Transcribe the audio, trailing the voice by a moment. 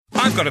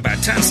I've got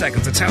about 10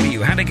 seconds to tell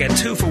you how to get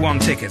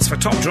 2-for-1 tickets for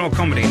Top Draw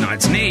comedy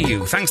nights near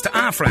you, thanks to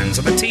our friends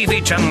at the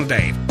TV channel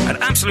Dave at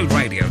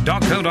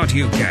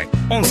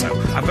absoluteradio.co.uk.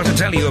 Also, I've got to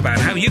tell you about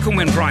how you can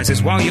win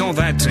prizes while you're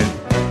there too.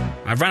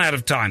 I've run out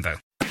of time, though.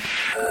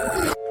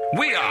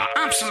 We are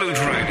Absolute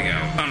Radio,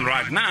 and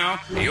right now,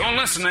 you're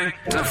listening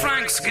to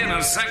Frank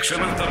Skinner's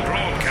section of the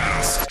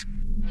broadcast.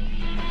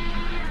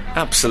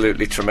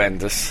 Absolutely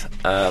tremendous.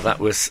 That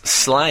was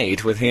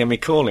Slade with Hear Me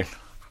Calling.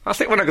 I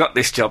think when I got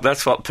this job,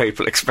 that's what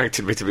people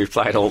expected me to be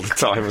playing all the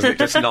time, wasn't it?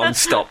 Just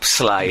non-stop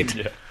Slade.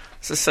 Yeah.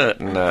 There's a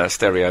certain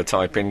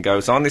stereotyping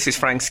goes on. This is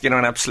Frank Skinner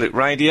on Absolute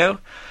Radio.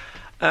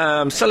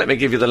 So let me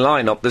give you the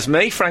lineup. There's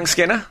me, Frank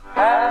Skinner.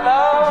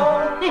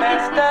 Hello,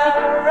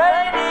 Mr.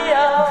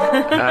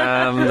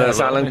 Radio. There's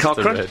Alan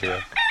Cockerell.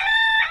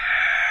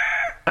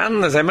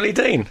 And there's Emily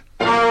Dean.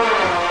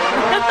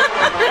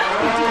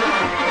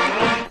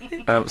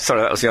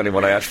 Sorry, that was the only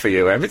one I had for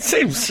you, Em. It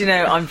seems... Do you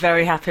know, I'm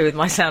very happy with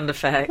my sound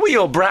effect. Well,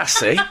 you're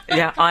brassy.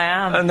 Yeah, I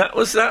am. And that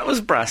was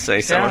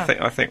brassy, so yeah.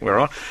 I think we're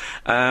on.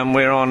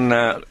 We're on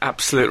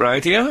Absolute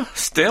Radio,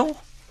 still.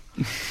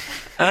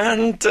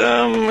 And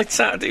it's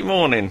Saturday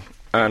morning.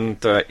 And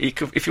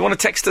if you want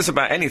to text us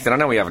about anything, I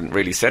know we haven't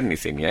really said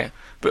anything yet,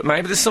 but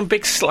maybe there's some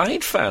big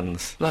Slade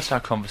fans. That's how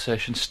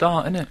conversations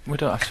start, isn't it? We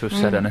don't have to have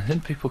said anything.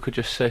 People could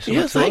just say something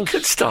to us. Yeah, they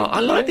could start. I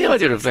like the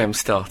idea of them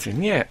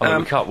starting, yeah.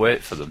 We can't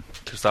wait for them,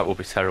 because that will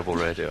be terrible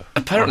radio.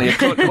 Apparently,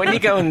 when you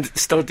go and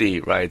study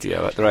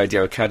radio at the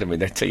Radio Academy,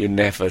 they tell you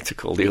never to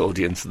call the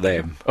audience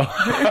them. It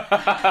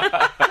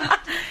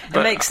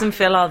makes them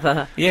feel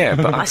other. Yeah,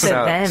 but I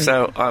said them.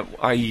 So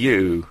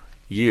you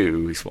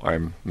is what I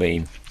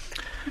mean.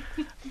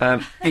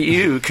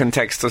 You can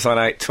text us on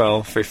 8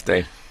 12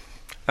 15,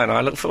 and I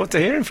look forward to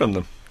hearing from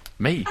them.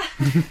 Me?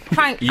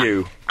 Frank,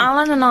 you.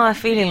 Alan and I are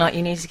feeling like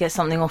you need to get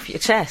something off your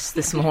chest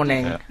this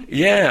morning.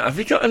 Yeah, have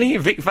you got any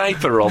Vic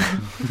Vapor on?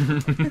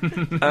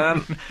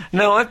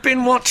 No, I've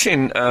been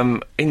watching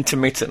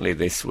intermittently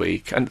this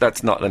week, and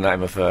that's not the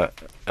name of a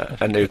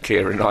new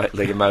Keira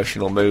Knightley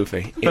emotional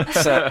movie.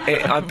 It's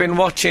I've been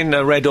watching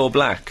Red or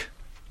Black.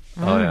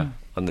 Oh, yeah.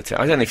 I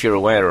don't know if you're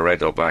aware of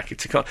Red or Black. We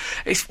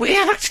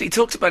have actually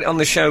talked about it on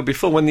the show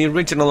before when the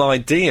original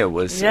idea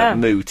was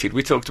mooted.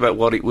 We talked about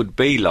what it would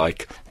be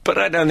like, but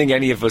I don't think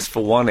any of us,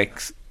 for one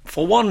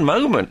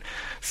moment,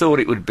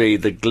 thought it would be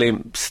the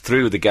glimpse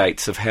through the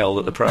gates of hell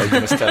that the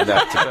programme has turned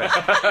out to be.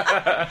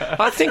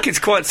 I think it's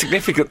quite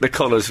significant the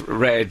colours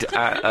red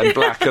and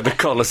black are the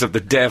colours of the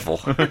devil,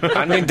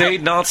 and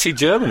indeed Nazi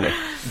Germany.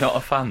 Not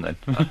a fan, then.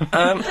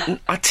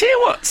 I tell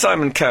you what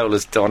Simon Cowell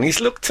has done.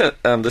 He's looked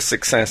at the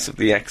success of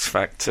the X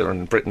Factor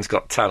and Britain's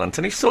Got Talent,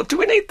 and he thought, do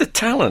we need the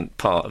talent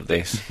part of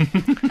this?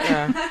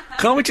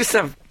 Can't we just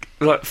have...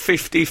 like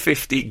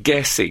 50-50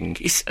 guessing?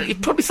 He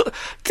probably thought,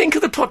 think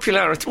of the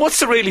popularity. What's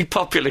the really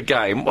popular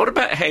game? What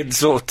about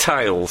heads or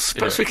tails?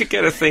 Perhaps we could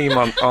get a theme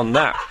on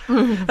that.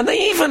 And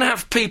they even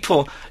have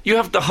people, you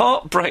have the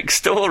heartbreak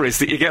stories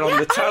that you get on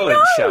the talent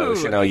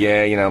shows.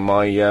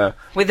 My...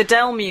 with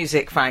Adele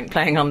music, Frank,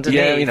 playing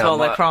underneath while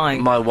they're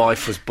crying. My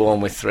wife was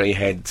born with 3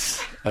 heads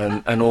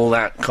and all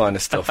that kind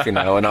of stuff, and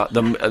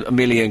a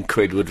million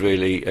quid would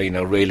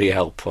really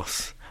help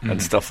us. And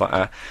stuff like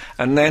that.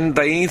 And then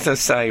they either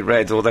say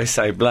red or they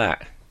say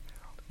black,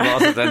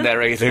 rather than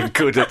they're either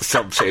good at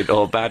something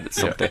or bad at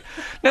something.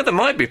 Yeah. Now, there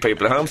might be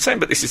people at home saying,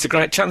 but this is a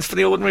great chance for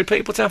the ordinary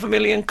people to have £1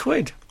 million.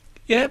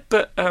 Yeah,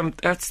 but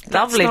that's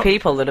lovely not...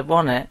 people that have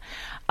won it.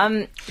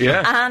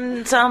 Yeah.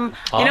 And,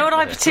 you know what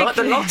I particularly... Like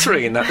the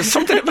lottery in that. There's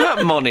something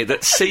about money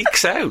that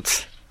seeks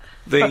out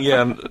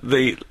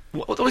the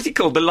what was he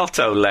called? The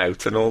lotto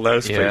lout and all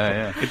those people.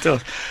 Yeah. It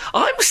does.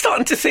 I'm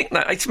starting to think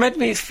that it's made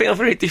me feel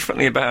very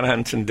differently about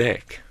Ant and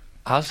Dec.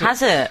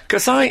 Has it?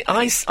 Because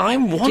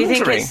I'm wondering... Do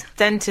you think it's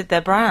dented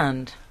their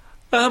brand?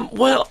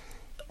 Well,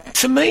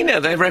 to me now,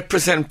 they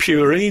represent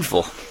pure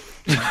evil.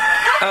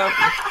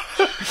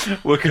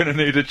 We're going to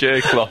need a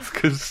J-cloth,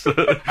 because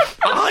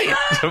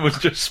someone's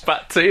just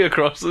spat tea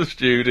across the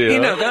studio. You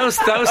know, those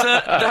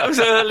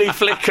early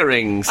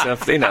flickerings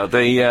of,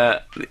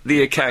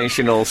 the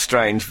occasional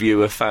strange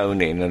viewer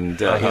phoning and,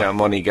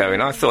 money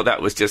going. I thought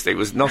that was just, it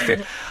was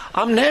nothing.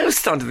 I'm now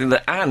starting to think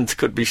that Ant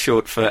could be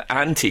short for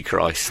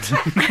Antichrist.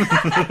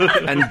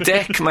 And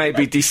Dec may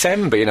be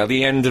December,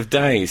 the end of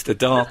days, the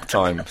dark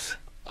times.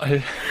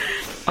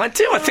 I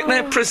do. I think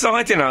they're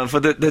presiding over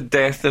the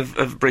death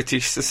of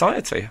British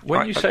society.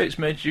 When you say it's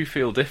made you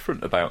feel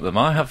different about them,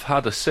 I have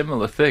had a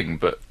similar thing,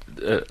 but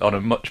on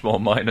a much more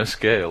minor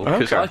scale.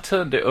 Because I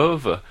turned it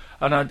over,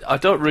 and I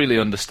don't really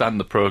understand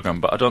the programme,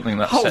 but I don't think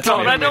that's... Hold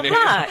on, Red or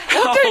Black?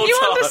 What don't you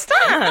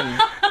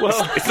understand?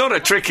 Well, it's not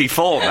a tricky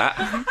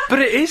format. But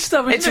it is,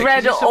 though, isn't it's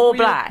red or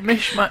black.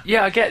 Mishmash.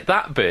 Yeah, I get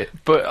that bit,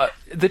 but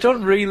they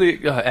don't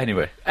really...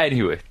 Anyway.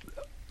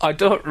 I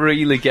don't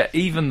really get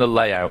even the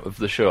layout of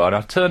the show, and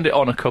I've turned it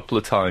on a couple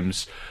of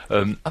times.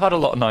 I've had a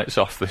lot of nights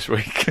off this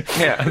week.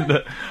 Yeah.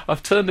 And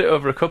I've turned it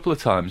over a couple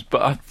of times,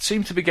 but I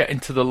seem to be getting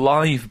to the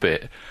live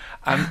bit,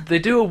 And they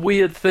do a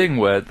weird thing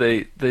where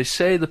they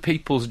say the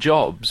people's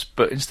jobs,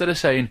 but instead of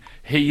saying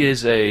he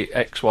is a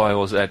X, Y,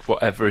 or Z,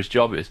 whatever his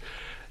job is,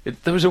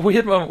 there was a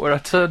weird moment where I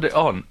turned it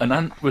on and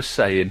Ant was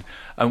saying,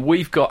 and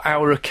we've got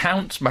our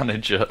accounts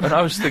manager. And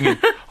I was thinking,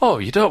 oh,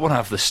 you don't want to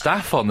have the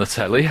staff on the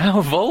telly,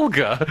 how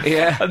vulgar.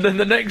 Yeah. And then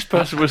the next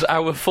person was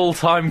our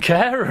full-time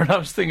carer, and I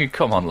was thinking,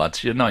 come on,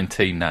 lads, you're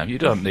 19 now, you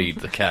don't need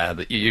the care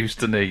that you used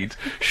to need,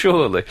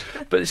 surely.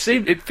 But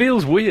it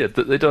feels weird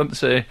that they don't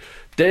say,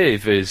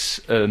 Dave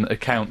is an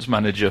accounts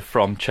manager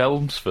from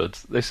Chelmsford.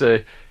 They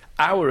say,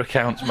 our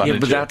accounts manager. Yeah,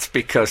 but that's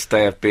because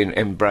they have been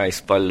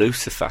embraced by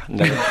Lucifer.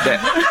 No,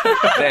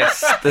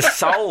 the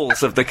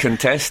souls of the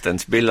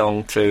contestants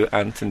belong to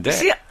Ant and Dec.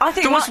 See, I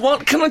think there was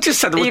one. Can I just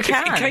say, You in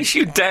can. case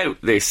you doubt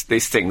this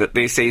thing that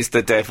this is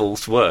the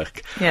devil's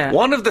work? Yeah.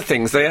 One of the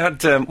things they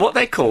had, what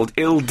they called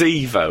Il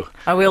Divo.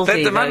 Oh, Il The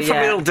Divo, man from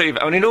yeah. Il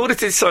Divo. And in order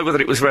to decide whether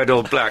it was red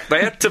or black,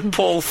 they had to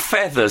pull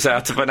feathers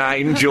out of an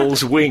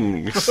angel's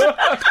wings.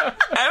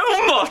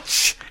 How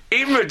much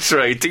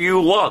imagery do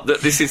you want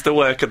that this is the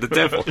work of the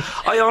devil?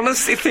 I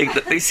honestly think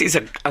that this is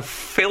a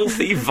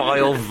filthy,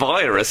 vile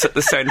virus at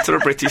the centre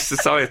of British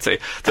society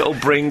that'll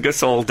bring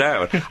us all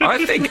down.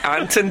 I think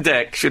Ant and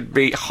Dec should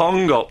be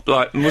hung up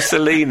like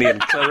Mussolini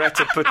and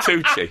Claretta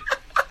Petrucci.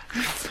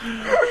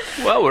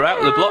 Well, we're out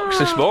of the blocks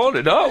this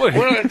morning, aren't we?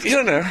 Well,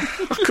 you know,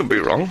 I could be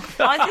wrong.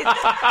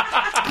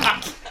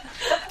 I think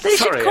they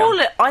Sorry, should call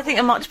it, I think,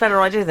 a much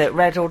better idea that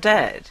Red or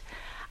Dead.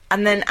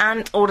 And then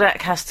Ant or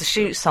Dec has to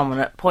shoot someone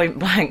at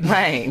point-blank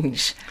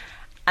range.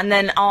 And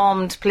then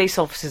armed police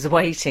officers are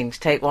waiting to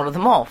take one of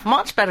them off.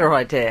 Much better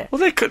idea. Well,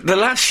 they could. The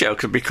last show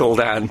could be called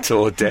Ant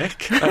or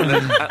Dec, and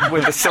then,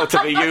 with a sort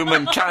of a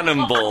human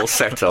cannonball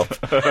set up,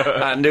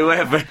 and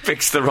whoever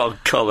picks the wrong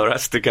colour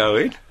has to go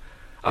in.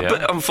 Yeah.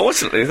 But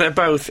unfortunately, they're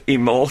both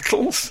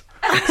immortals,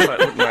 so it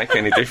wouldn't make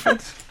any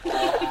difference. You're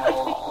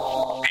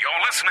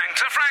listening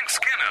to Frank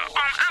Skinner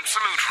on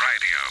Absolute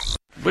Radio.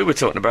 We were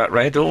talking about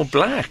Red or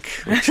Black,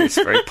 which is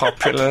a very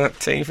popular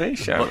TV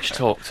show. Much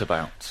talked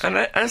about. And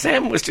as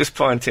Em was just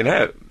pointing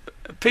out,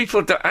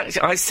 people don't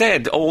actually, I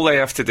said all they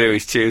have to do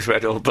is choose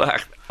Red or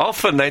Black.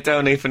 Often they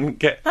don't even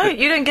get... No,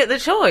 you don't get the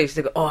choice.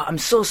 They go, oh, I'm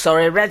so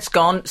sorry, Red's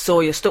gone,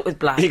 so you're stuck with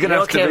Black. You're gonna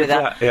have okay to be with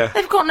that? Black, yeah.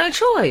 They've got no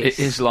choice. It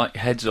is like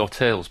heads or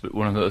tails, but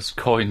one of those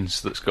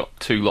coins that's got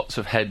two lots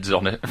of heads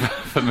on it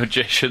for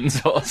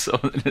magicians or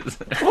something.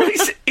 Well,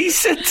 he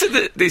said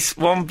to this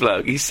one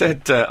bloke, he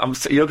said,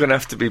 you're going to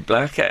have to be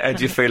black. How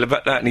do you feel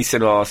about that? And he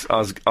said, well,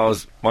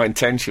 my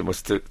intention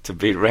was to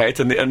be red.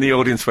 And the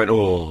audience went,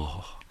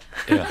 oh.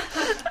 Yeah.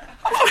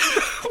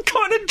 What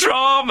kind of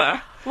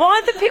drama?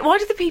 Why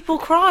do the people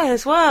cry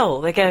as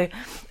well? They go,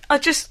 I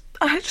just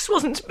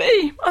wasn't to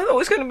be. I thought it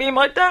was going to be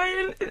my day,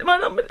 and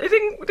it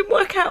didn't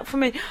work out for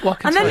me. Well,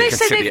 and then they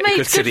say they've made You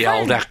could see good the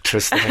friends. old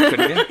actress there,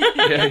 couldn't you?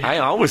 Yeah. Hey,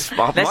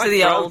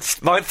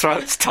 my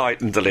throat's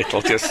tightened a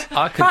little, just...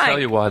 I can Right. tell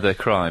you why they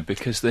cry,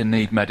 because they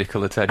need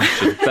medical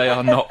attention. They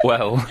are not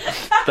well.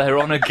 They're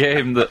on a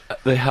game that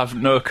they have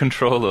no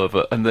control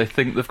over, and they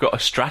think they've got a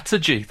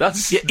strategy.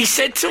 That's... Yeah, he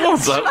said to one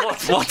bloke,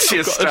 what's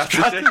your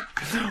strategy?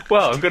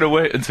 Well, I'm going to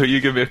wait until you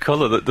give me a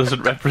colour that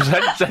doesn't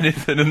represent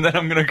anything, and then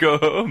I'm going to go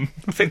home.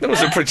 I think there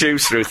was a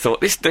producer who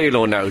thought, this Deal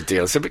or No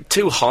Deal is a bit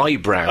too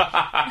highbrow.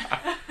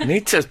 You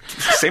need to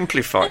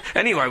simplify.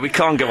 Anyway, we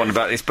can't go on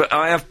about this, but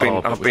I've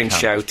been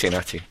shouting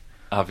at you.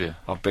 Have you?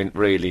 I've been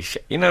really...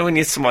 you know when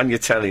you're someone you're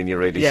telling you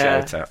really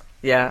Yeah. shout at?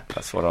 Yeah.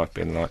 That's what I've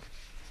been like.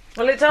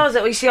 Well, it does.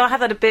 You see, I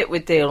have had a bit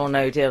with Deal or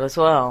No Deal as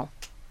well.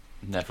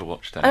 Never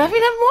watched it. Have you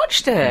never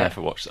watched it?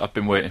 Never watched it. I've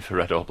been waiting for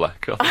Red or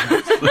Black.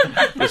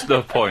 There's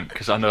no point,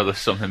 because I know there's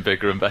something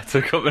bigger and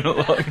better coming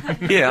along.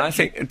 Yeah, I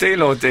think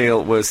Deal or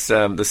Deal was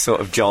the sort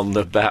of John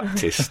the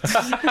Baptist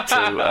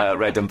to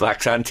Red and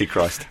Black's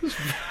Antichrist.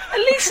 At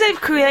least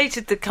they've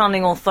created the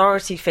cunning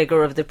authority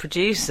figure of the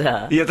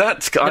producer. Yeah,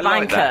 that's... The I banker.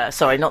 like that.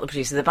 Sorry, not the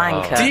producer, the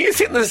banker. Do you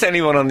think there's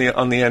anyone on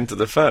the end of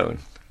the phone?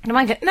 The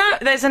banker. No,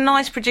 there's a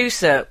nice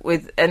producer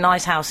with a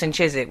nice house in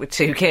Chiswick with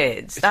 2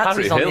 kids. That's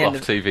Harry who's on the Hill end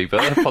off of... TV, but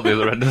they're probably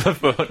the other end of the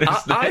phone,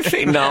 isn't I it?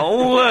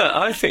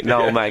 think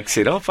Noel makes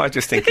it up. I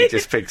just think he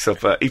just picks up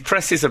he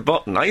presses a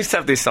button. I used to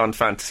have this on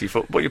fantasy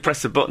football. You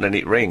press a button and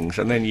it rings,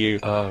 and then you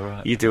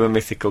do a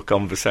mythical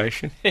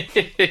conversation.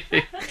 Yeah,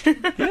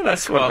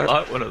 that's what I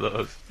like one of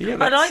those. Yeah,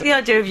 I like the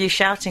idea of you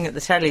shouting at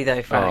the telly,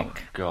 though,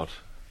 Frank. Oh, God.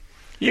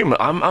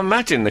 I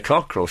imagine the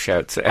Cockerell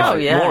shouts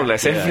at yeah. more or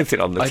less everything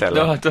on the telly.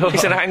 No, I don't.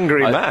 He's an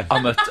angry man.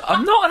 I'm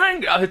not an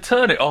angry... I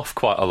turn it off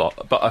quite a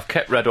lot, but I've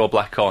kept Red or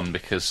Black on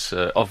because,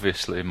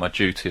 obviously, my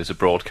duty as a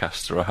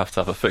broadcaster, I have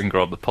to have a finger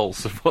on the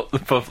pulse of what the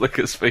public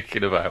are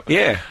speaking about.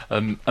 Yeah.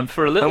 And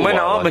for a little And when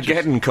while...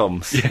 Armageddon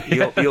comes,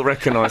 you'll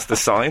recognise the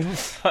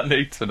signs. I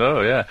need to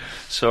know, yeah.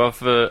 So I've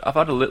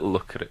had a little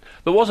look at it.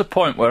 There was a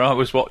point where I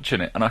was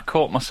watching it and I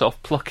caught myself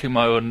plucking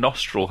my own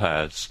nostril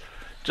hairs.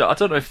 I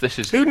don't know if this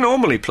is... Who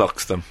normally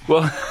plucks them?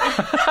 Well,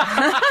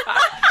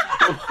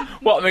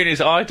 What I mean is,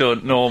 I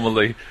don't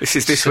normally. This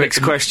is this week's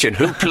question: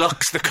 who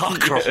plucks the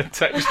cockerel?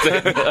 Text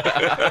in.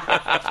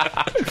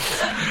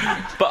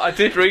 But I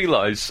did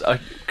realise,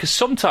 because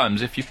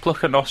sometimes if you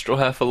pluck a nostril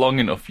hair for long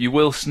enough, you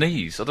will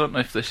sneeze. I don't know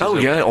if this is. Oh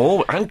yeah,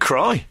 and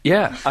cry.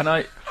 Yeah, and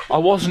I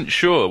wasn't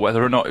sure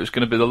whether or not it was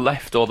going to be the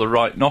left or the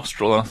right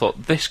nostril, and I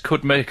thought, this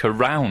could make a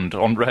round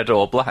on Red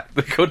or Black.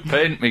 They could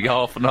paint me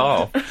half and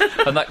half,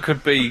 and that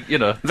could be,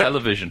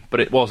 television, but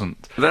it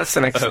wasn't. That's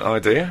an excellent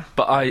idea.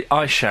 But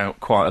I shout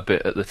quite a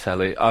bit at the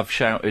telly. I've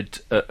shouted...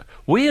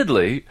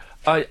 weirdly...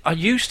 I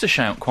used to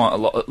shout quite a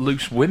lot at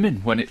Loose Women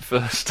when it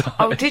first started.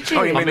 Oh, did you?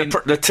 Oh, you mean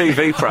the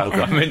TV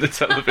programme? I mean the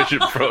television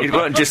programme. You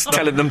weren't just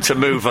telling them to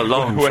move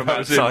along when from I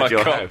was in outside my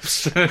your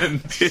cops house. in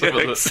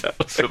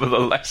some of the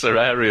lesser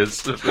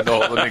areas of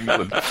northern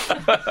England.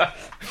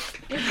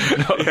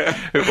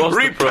 It was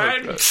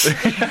Repent!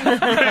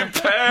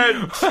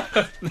 Repent!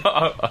 No,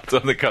 I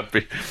don't think I'd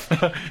be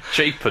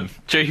cheapen,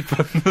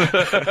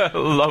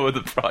 lower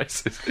the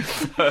prices.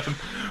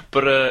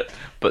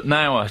 But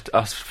now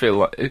I feel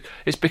like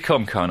it's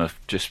become kind of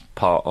just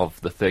part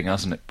of the thing,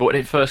 hasn't it? But when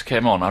it first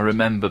came on, I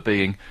remember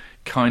being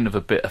kind of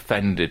a bit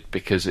offended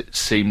because it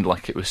seemed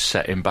like it was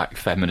setting back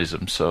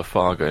feminism so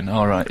far, going,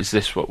 all right, is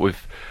this what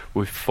we've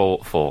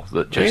fought for?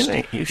 That just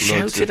really? You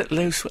shouted at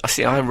loose...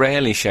 See, I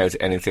rarely shout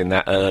at anything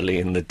that early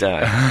in the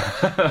day.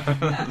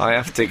 I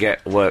have to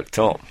get worked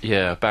up.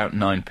 Yeah, about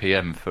 9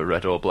 p.m. for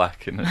Red or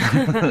Black, and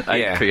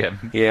 8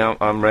 p.m. Yeah,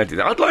 I'm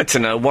ready. I'd like to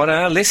know what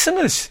our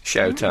listeners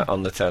shout at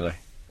on the telly.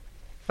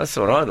 That's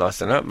what I'd like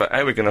to know, but how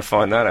are we going to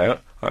find that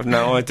out? I have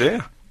no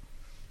idea.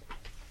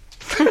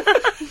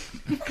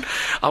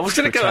 I was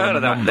going to go out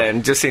of that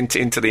then, just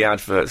into the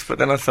adverts, but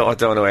then I thought I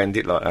don't want to end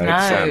it like that. No.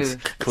 It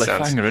sounds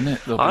Cliffhanger, isn't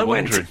it? I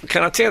went.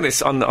 Can I tell you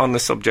this on the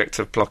subject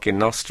of plucking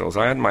nostrils?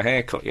 I had my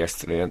hair cut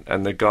yesterday,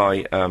 and the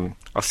guy,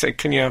 I said,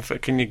 "Can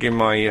you give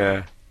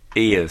my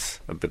ears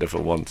a bit of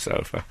a once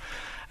over?"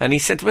 And he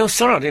said, "Well,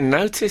 sorry, I didn't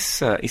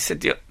notice." He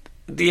said,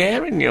 "The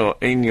hair in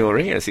your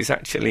ears is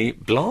actually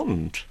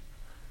blonde."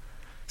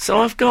 So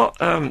I've got,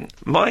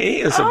 my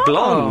ears are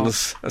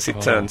blondes, as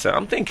it turns out.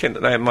 I'm thinking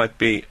that they might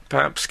be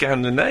perhaps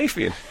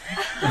Scandinavian.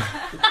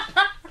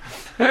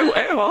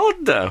 how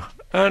odd, though.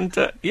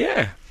 And,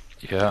 yeah.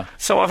 Yeah.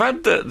 So I've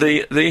had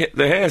the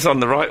hairs on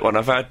the right one,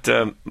 I've had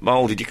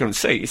moulded, you can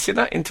see. You see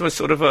that into a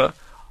sort of a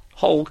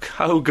Hulk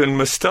Hogan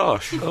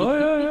moustache. Oh,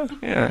 yeah.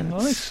 Yeah,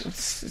 Nice.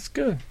 It's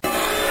good. We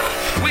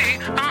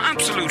are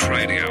Absolute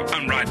Radio,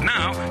 and right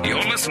now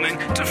you're listening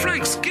to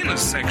Frank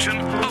Skinner's section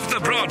of the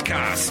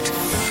broadcast.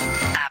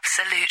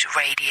 Absolute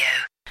Radio.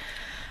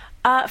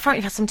 Frank,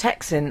 you've had some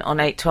texts in on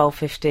 8, 12,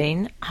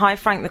 15. Hi,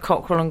 Frank the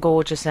Cockerell and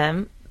Gorgeous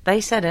M.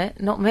 They said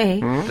it, not me.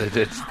 They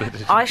did.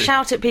 I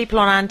shout at people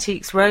on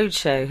Antiques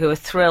Roadshow who are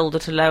thrilled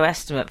at a low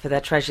estimate for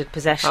their treasured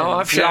possessions. Oh,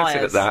 I've shouted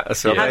Liars. at that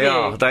as well.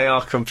 Yeah. They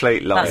are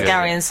complete liars. That's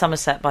Gary in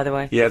Somerset, by the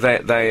way. Yeah,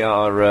 they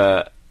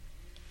are...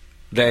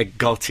 they're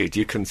gutted.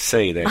 You can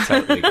see they're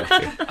totally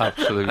gutted.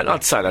 Absolutely. And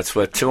I'd say that's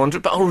worth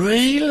 200. But oh,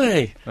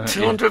 really?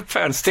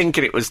 £200?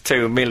 Thinking it was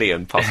 2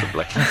 million,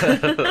 possibly.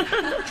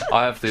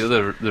 I have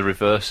the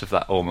reverse of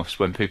that almost,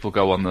 when people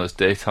go on those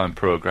daytime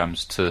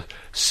programmes to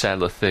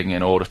sell a thing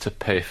in order to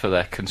pay for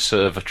their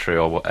conservatory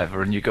or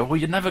whatever, and you go, well,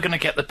 you're never going to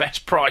get the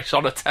best price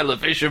on a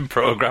television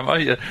programme, are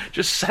you?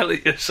 Just sell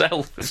it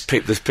yourself.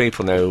 There's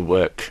people now who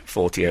work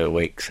 40-hour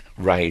weeks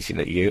raging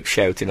at you,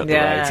 shouting at the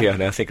radio,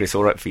 and I think it's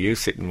all right for you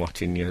sitting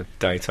watching your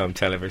daytime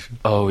television.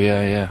 Oh,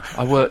 yeah.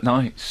 I work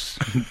nights.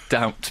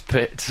 Doubt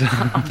pit.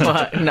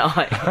 What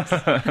nice.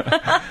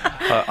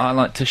 I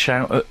like to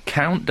shout at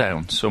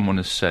Countdown, someone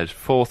has said.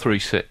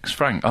 436.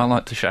 Frank, I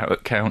like to shout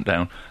at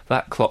Countdown.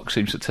 That clock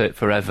seems to take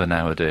forever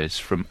nowadays.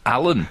 From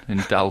Alun in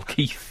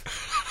Dalkeith.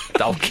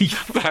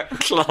 That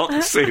clock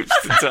seems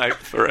to take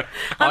forever.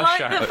 I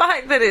like the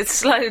fact that it's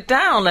slowed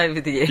down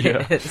over the years.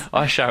 Yeah,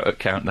 I shout at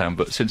Countdown,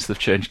 but since they've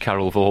changed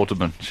Carol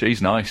Vorderman,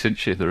 she's nice, isn't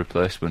she, the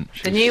replacement?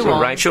 The new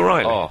one? Rachel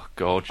Riley? Oh,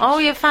 gorgeous. Oh,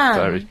 you're a fan?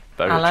 Very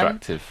Alan?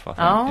 attractive, I think.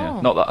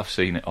 Yeah. Not that I've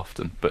seen it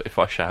often, but if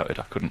I shouted,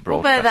 I couldn't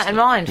Well, broadcast bear that in it.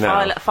 mind.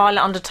 No. File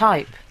it under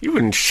type. You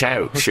wouldn't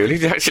shout, surely.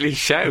 You'd actually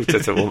shout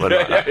at a woman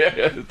like that.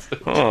 Yeah.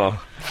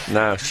 Oh,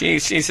 no.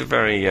 She's a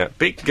very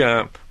big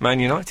Man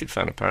United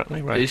fan,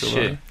 apparently, Rachel Is she?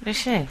 Riley. Is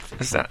she?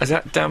 Has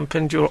that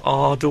dampened your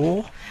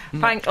ardour?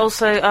 Frank,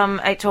 also,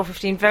 8, 12,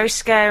 15, very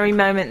scary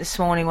moment this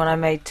morning when I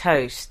made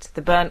toast.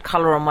 The burnt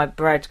colour on my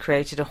bread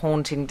created a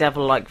haunting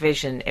devil-like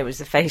vision. It was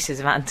the faces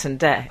of Ant and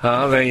Dec.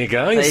 Oh, there you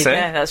go. There you see? go,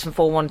 that's from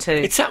 412.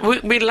 It's that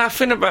we're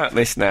laughing about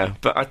this now,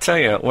 but I tell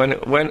you,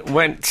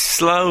 when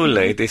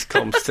slowly this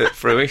comes to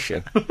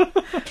fruition.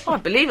 I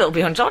believe it'll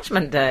be on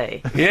Judgment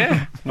Day.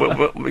 Yeah,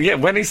 yeah.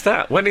 When is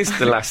that? When is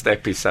the last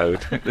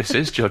episode? This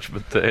is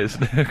Judgment Day,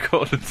 isn't it,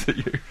 according to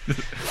you?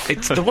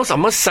 I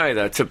must say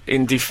though,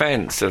 in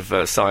defence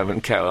of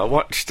Simon Cowell, I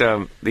watched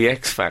the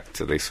X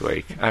Factor this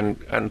week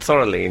and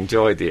thoroughly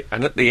enjoyed it.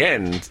 And at the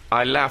end,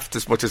 I laughed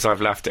as much as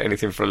I've laughed at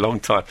anything for a long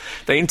time.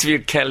 They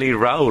interviewed Kelly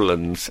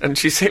Rowlands, and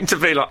she seemed to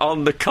be like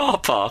on the car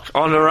park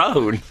on her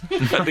own.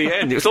 At the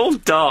end, it was all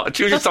dark.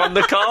 She was just on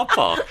the car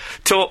park,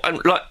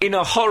 and like in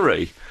a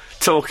hurry,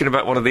 talking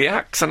about one of the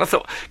acts, and I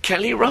thought,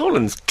 Kelly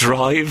Rowlands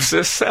drives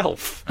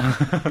herself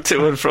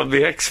to and from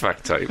the X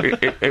Factor.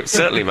 It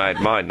certainly made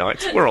my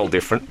night. We're all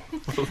different.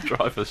 Will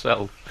drive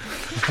herself.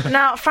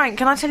 Now, Frank,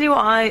 can I tell you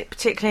what I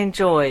particularly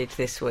enjoyed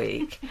this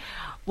week?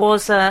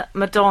 Was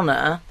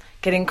Madonna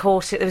getting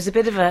caught. There was a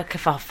bit of a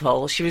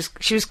kerfuffle.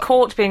 She was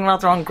caught being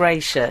rather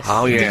ungracious.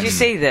 Oh, yeah. Did you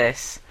see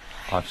this?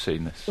 I've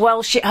seen this.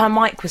 Well, her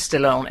mic was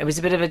still on. It was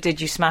a bit of a "did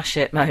you smash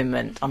it"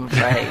 moment, I'm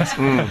afraid.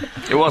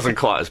 It wasn't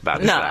quite as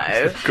bad as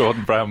that. No.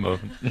 Gordon Brown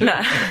moment.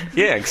 No.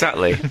 Yeah,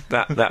 exactly.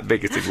 That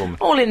bigoted woman.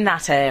 All in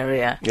that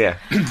area. Yeah.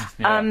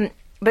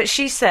 But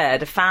she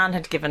said a fan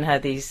had given her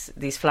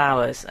these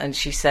flowers, and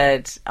she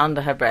said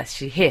under her breath,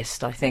 she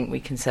hissed, I think we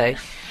can say,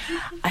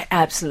 "I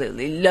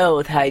absolutely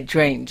loathe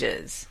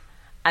hydrangeas."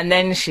 And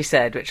then she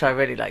said, which I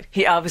really liked,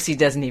 "He obviously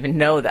doesn't even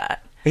know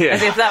that." Yeah.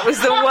 As if that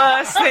was the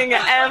worst thing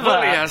ever.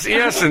 Well, he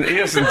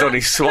hasn't done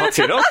his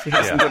swatting up. He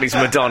hasn't done his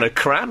Madonna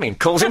cramming.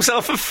 Calls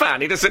himself a fan.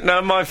 He doesn't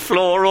know my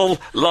floral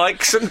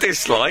likes and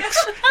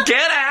dislikes.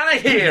 Get out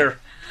of here.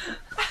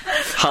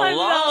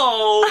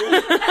 Hello.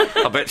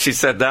 I bet she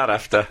said that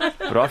after.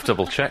 But I've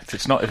double-checked.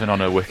 It's not even on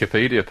her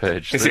Wikipedia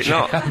page. Is it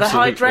not? The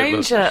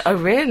hydrangea. Oh,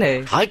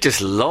 really? I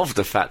just love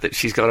the fact that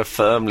she's got a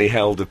firmly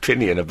held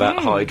opinion about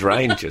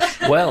hydrangeas.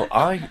 Well,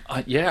 I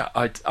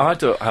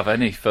don't have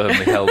any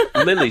firmly held.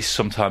 Lilies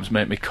sometimes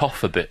make me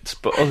cough a bit,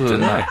 but other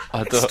than that,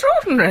 I don't.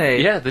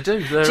 Extraordinary. Yeah, they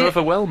do. They're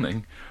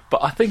overwhelming.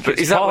 But I think But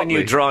it's is that partly,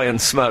 when you dry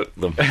and smoke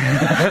them?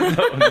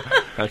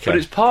 Okay. But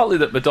it's partly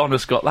that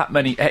Madonna's got that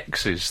many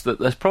exes that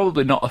there's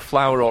probably not a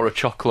flower or a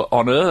chocolate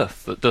on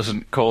Earth that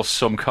doesn't cause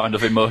some kind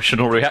of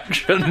emotional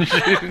reaction.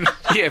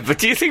 Yeah, but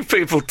do you think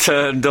people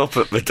turned up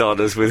at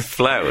Madonna's with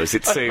flowers?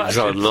 It seems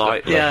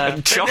unlikely. Yeah.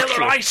 And chocolate.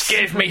 Ice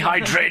gave me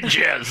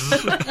hydrangeas.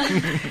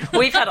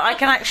 I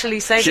can actually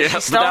say that Yeah, she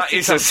but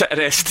started that is an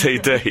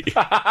STD.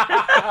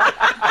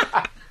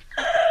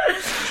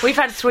 We've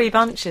had 3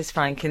 bunches,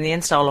 Frank, in the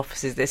install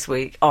offices this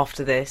week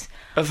after this.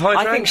 Of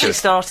I think she hydrangeas?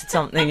 started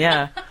something,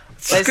 yeah.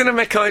 It's going to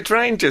make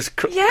hydrangeas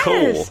cool.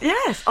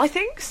 Yes, I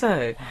think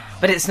so.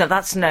 But it's not.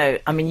 That's no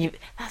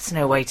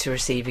way to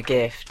receive a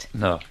gift.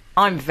 No.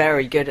 I'm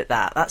very good at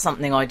that. That's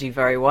something I do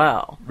very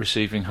well.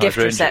 Receiving Gift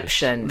hydrangeas.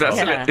 reception.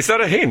 Is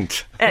that a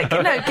hint?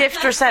 No,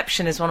 gift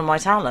reception is one of my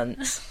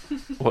talents.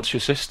 What's your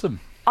system?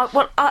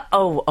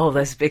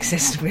 There's a big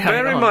system going on.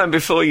 Bear in mind,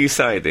 before you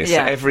say this,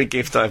 Yeah. every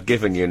gift I've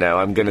given you now,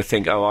 I'm going to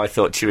think, I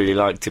thought she really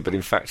liked it, but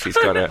in fact she's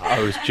got a... I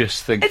was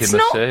just thinking It's the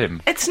not. same.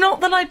 It's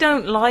not that I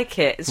don't like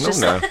it. It's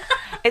just. No.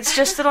 It's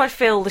just that I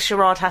feel the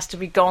charade has to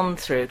be gone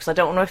through because I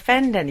don't want to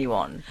offend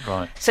anyone.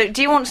 Right. So,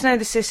 do you want to know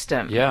the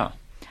system? Yeah.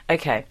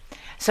 Okay.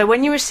 So,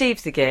 when you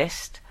receive the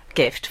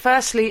gift,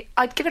 firstly,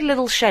 I'd give it a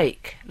little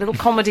shake, a little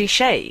comedy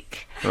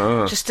shake,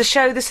 just to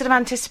show the sort of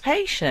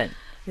anticipation.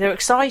 They're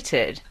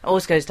excited.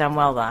 Always goes down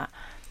well, that.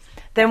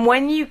 Then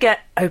when you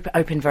get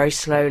open very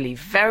slowly,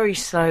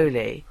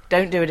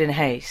 don't do it in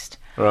haste.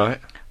 Right.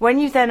 When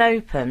you then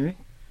open,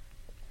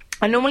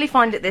 I normally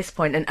find at this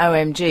point an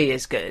OMG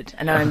is good.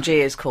 An OMG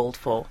is called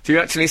for. Do you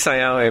actually say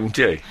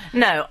OMG?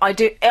 No, I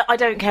do. I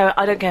don't care.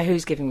 I don't care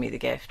who's giving me the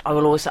gift. I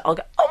will always say, I'll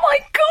go, "Oh my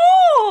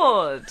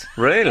God!"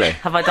 Really?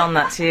 Have I done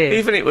that to you?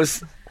 Even it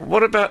was...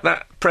 What about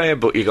that prayer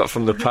book you got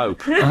from the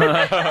Pope?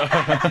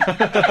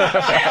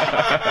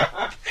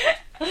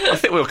 I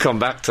think we'll come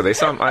back to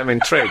this. I'm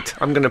intrigued.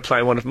 I'm going to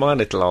play one of my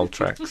little old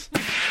tracks.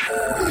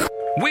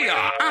 We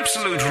are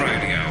Absolute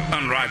Radio,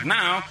 and right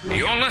now,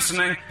 you're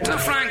listening to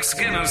Frank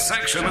Skinner's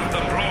section of the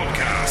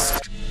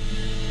broadcast.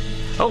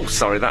 Oh,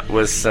 sorry, that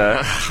was...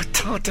 I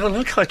don't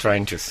like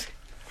hydrangeas.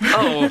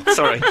 Oh,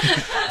 sorry.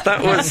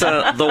 That was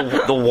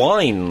the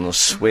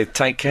Wines with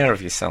Take Care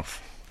of Yourself.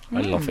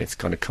 I love it. It's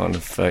kind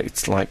of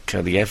it's like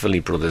the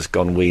Everly Brothers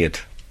gone weird.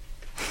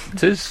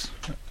 It is.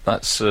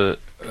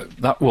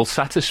 That will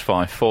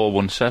satisfy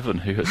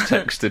 417, who has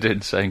texted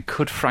in saying,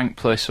 "Could Frank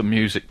play some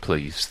music,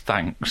 please?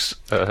 Thanks."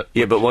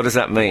 Yeah, but what does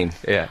that mean?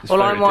 Yeah. It's Well,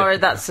 very I'm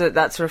worried difficult.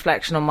 that's a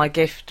reflection on my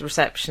gift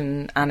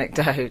reception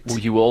anecdote. Will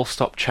you all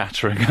stop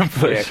chattering?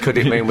 Yeah, could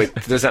it mean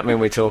does that mean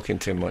we're talking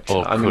too much?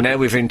 Or I mean, could now it?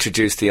 we've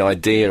introduced the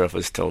idea of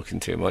us talking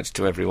too much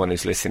to everyone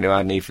who's listening who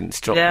hadn't even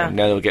struck them.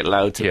 Now they'll get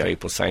loads of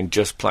people saying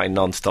just play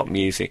non-stop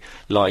music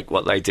like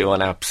what they do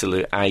on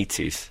Absolute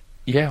 80s.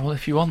 Yeah, well,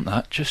 if you want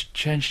that, just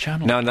change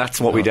channel. No, that's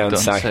what we don't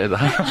say.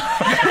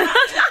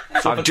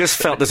 That. I've just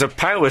felt there's a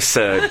power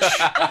surge.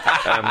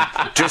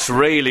 Just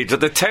really,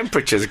 the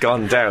temperature's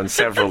gone down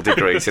several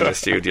degrees in the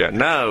studio.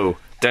 No,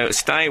 don't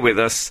stay with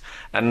us,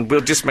 and we'll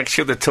just make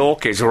sure the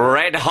talk is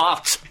red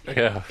hot.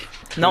 Yeah.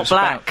 Not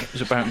black. It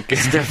was about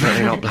gift,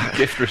 definitely not black.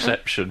 Gift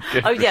reception.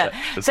 Yeah.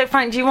 So,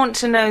 Frank, do you want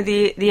to know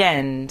the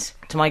end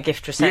to my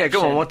gift reception? Yeah,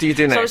 go on. What do you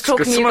do next? So I was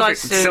talking 'Cause you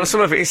guys through...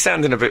 some of it is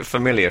sounding a bit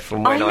familiar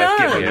from when I I've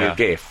know. given you a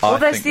gift. I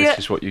there's think this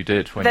is what you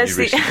did when you there's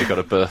the- recently got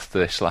a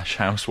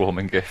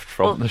birthday/housewarming gift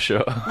from the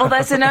show. Well,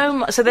 there's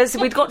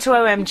we've got to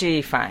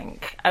OMG,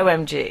 Frank.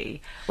 OMG,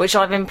 which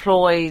I've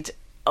employed.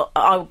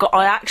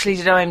 I actually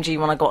did OMG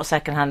when I got a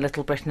second-hand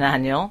Little Britain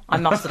annual. I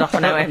mustered up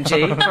an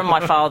OMG from my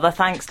father.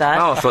 Thanks, Dad.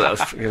 Oh, I thought that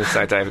was going to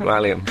say David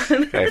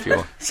Walliams. There you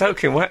are.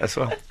 Soaking wet as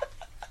well.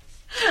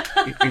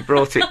 He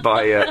brought it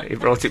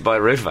by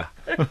river.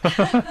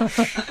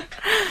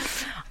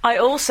 I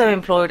also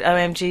employed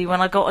OMG when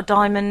I got a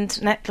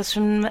diamond necklace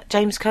from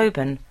James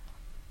Coburn.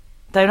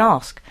 Don't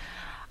ask.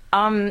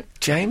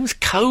 James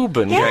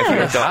Coburn gave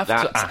you a diamond.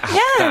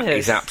 That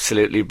is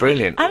absolutely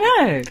brilliant. I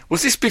know.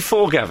 Was this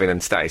before Gavin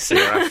and Stacey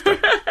or after?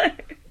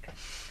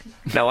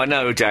 No, I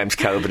know who James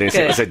Coburn is.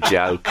 It was a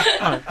joke.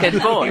 Oh, good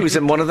boy. He was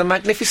in one of the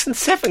Magnificent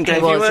Seven.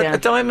 Gave you a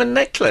diamond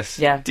necklace.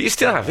 Yeah. Do you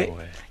still have it?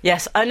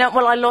 Yes, I know.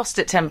 Well, I lost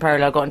it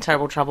temporarily. I got in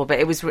terrible trouble, but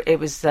it was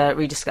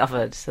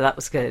rediscovered, so that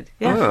was good.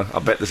 Yeah. Oh, I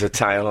bet there's a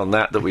tale on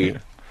that we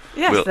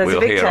yes,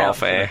 we'll hear tale.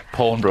 off air.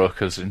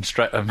 Pawnbrokers in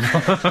Streatham.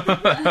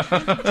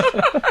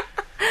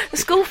 The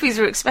school fees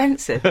are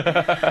expensive.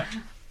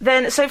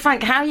 Then, so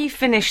Frank, how you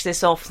finish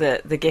this off,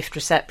 the gift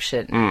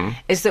reception,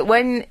 is that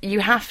when you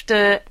have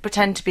to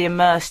pretend to be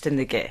immersed in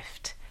the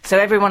gift, so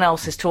everyone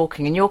else is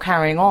talking and you're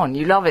carrying on,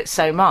 you love it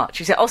so much.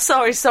 You say, "Oh,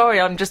 sorry,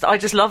 I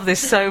just love this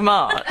so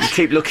much." You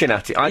keep looking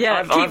at it.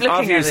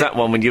 I've used that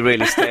one when you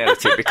really stare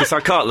at it because I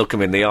can't look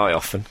them in the eye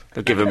often.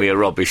 They're giving me a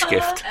rubbish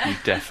gift. You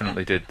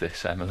definitely did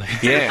this, Emily.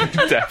 Yeah,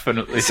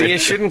 definitely. So you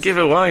shouldn't give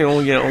away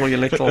all your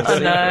little. I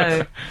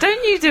know.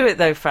 Don't you do it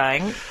though,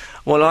 Frank?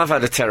 Well, I've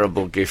had a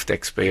terrible gift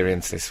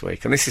experience this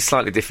week, and this is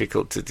slightly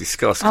difficult to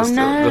discuss because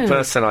the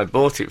person I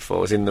bought it for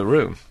was in the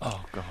room.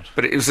 Oh, God.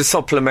 But it was a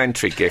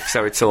supplementary gift,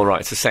 so it's all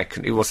right. It's a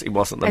second. It wasn't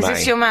the main. Is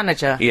this your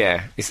manager?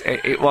 Yeah,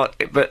 it was.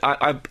 But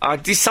I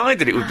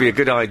decided it would be a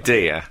good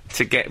idea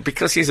to get,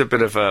 because he's a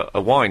bit of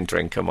a wine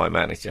drinker, my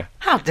manager.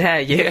 How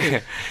dare you? Yeah,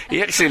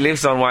 he actually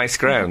lives on waste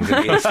ground in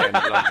the East End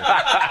of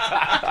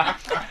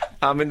London.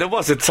 I mean, there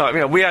was a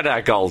time, we had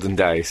our golden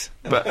days,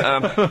 but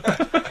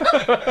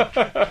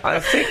I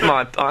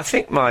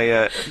think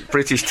my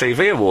British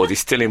TV award is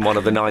still in one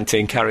of the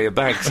 19 carrier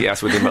bags he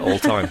has with him at all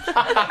times.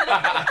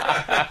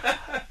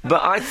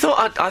 But I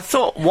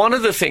thought one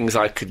of the things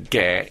I could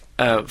get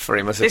for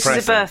him as a present.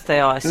 This is a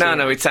birthday, I assume.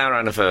 No, it's our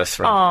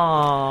anniversary.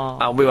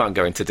 Oh. We won't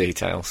go into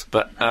details,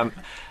 but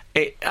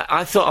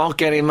I thought I'll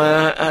get him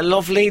a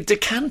lovely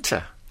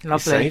decanter.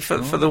 Lovely. You see,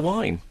 for the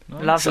wine.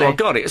 Lovely. So I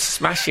got it. It's a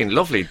smashing,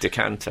 lovely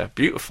decanter.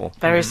 Beautiful.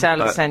 Very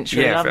Southern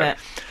Century. Yeah, love it.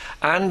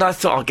 And I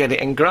thought I'll get it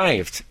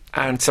engraved.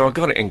 And so I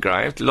got it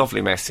engraved.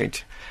 Lovely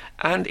message.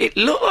 And it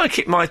looked like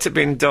it might have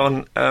been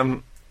done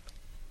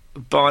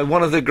by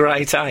one of the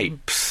great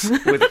apes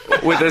with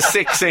a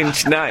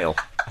 6-inch nail.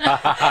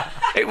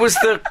 It was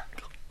the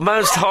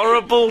most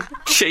horrible,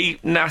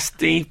 cheap,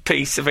 nasty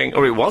piece of ink.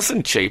 Or it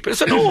wasn't cheap. It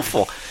was an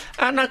awful.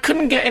 And I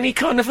couldn't get any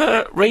kind of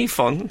a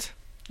refund.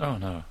 Oh,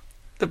 no.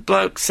 The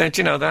bloke said,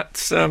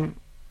 that's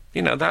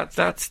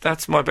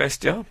my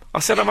best job. I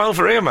said, I'm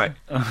over here, mate.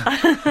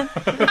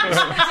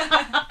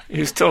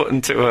 He was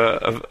talking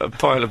to a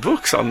pile of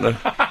books on the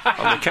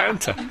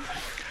counter.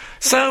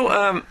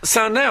 So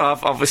now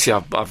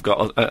I've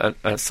got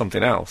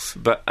something else,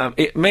 but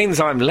it means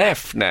I'm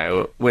left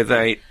now with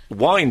a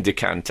wine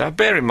decanter.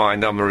 Bear in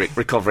mind, I'm a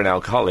recovering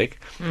alcoholic,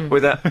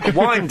 with a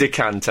wine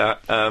decanter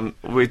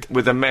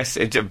with a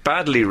message, a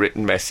badly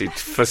written message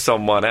for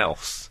someone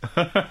else.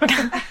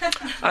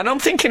 And I'm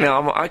thinking,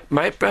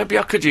 maybe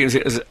I could use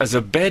it as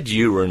a bed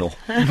urinal.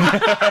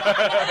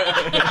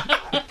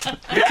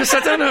 Because I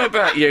don't know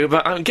about you,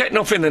 but I'm getting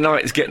up in the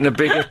night is getting a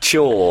bigger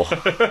chore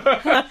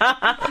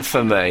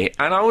for me.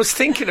 And I was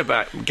thinking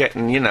about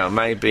getting,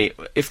 maybe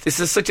if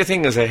there's such a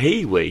thing as a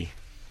he-wee.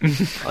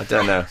 I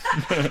don't know.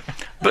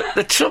 But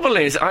the trouble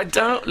is, I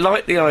don't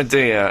like the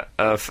idea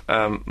of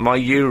my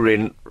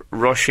urine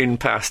rushing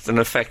past an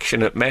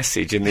affectionate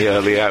message in the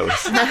early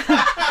hours.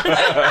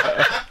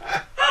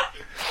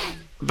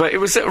 But it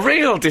was a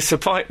real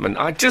disappointment.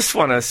 I just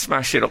want to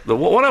smash it up the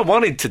wall. What I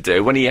wanted to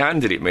do when he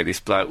handed it me, this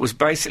bloke, was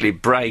basically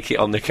break it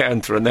on the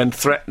counter and then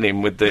threaten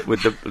him with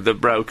the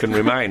broken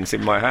remains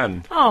in my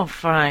hand. Oh,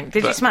 Frank,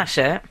 did you smash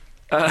it?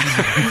 Oh,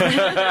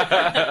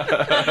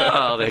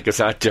 there goes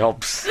our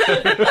jobs.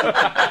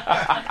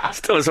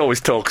 Still, as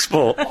always, talk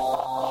sport. You're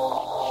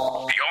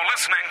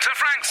listening to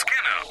Frank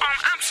Skinner on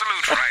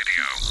Absolute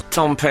Radio.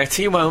 Tom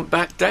Petty won't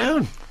back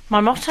down.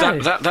 My motto.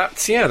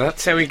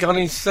 That's how he got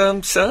his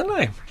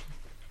surname.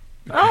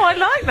 Oh, I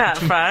like that,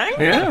 Frank.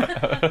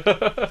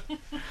 Yeah.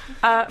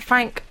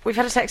 Frank, we've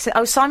had a text.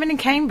 Simon in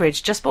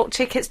Cambridge just bought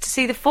tickets to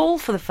see The Fall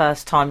for the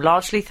first time,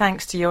 largely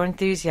thanks to your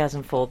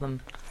enthusiasm for them.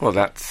 Well,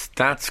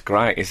 that's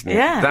great, isn't it?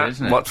 Yeah.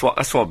 Isn't it?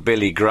 That's what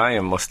Billy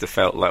Graham must have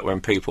felt like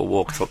when people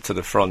walked up to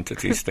the front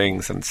at his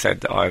things and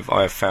said that I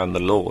have found the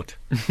Lord.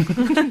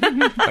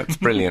 That's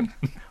brilliant.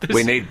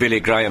 We need Billy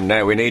Graham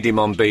now. We need him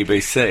on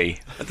BBC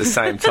at the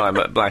same time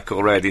that Black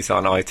or Red is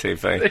on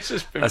ITV. This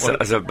has been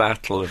as a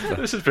battle of the...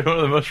 This has been one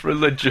of the most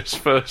religious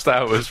first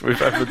hours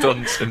we've ever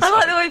done since. I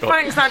like the way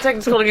Frank's now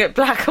taking to calling it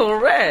Black or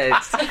Red.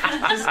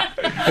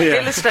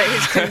 Illustrate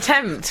his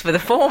contempt for the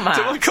format.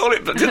 Did I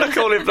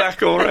call it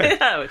Black or Red?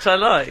 Yeah, which I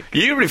like.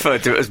 You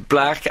referred to it as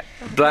Black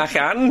black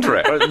and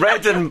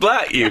red and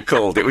black, you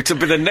called it, which will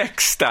be the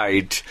next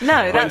stage.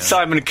 No, when that's...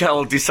 Simon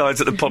Cowell decides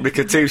that the public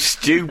are too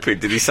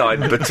stupid to decide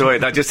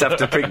between, they just have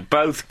to pick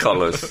both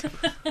colours.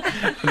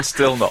 And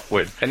still not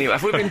win. Anyway,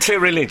 have we been too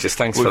religious?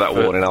 Thanks for that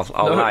warning.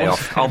 I'll lay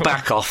off. I'll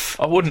back off.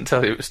 I wouldn't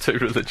tell you it was too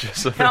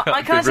religious. Now,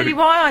 I can't tell you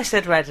why I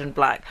said red and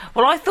black.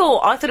 Well, I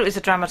thought it was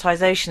a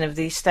dramatisation of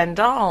the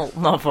Stendhal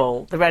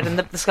novel, The Red and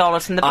the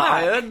Scarlet and the Black.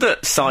 I heard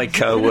that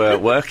Psycho were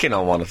working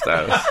on one of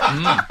those.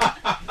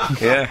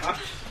 Yeah.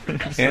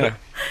 Yeah.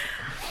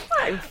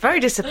 I'm very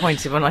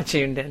disappointed when I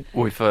tuned in.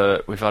 We've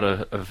had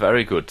a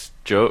very good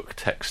joke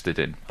texted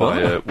in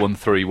by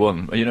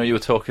 131. You know, you were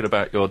talking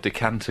about your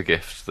decanter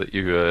gift that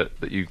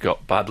you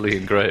got badly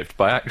engraved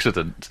by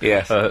accident.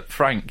 Yes.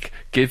 Frank,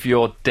 give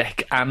your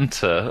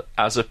decanter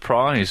as a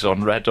prize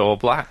on red or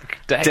black.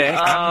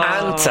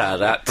 Decanter.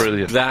 That's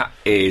brilliant. That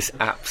is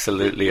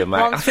absolutely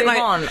amazing.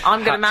 131.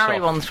 I'm going to marry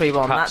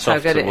 131. That's how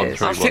good it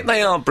is. I think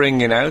they are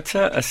bringing out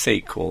a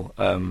sequel,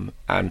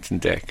 Ant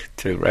and Dec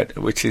to Red,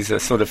 which is a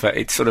sort of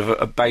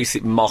a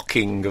basic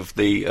mocking of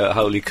the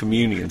Holy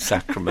Communion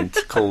sacrament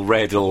called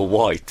Red or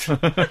White,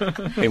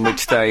 in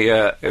which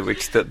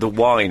the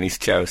wine is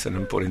chosen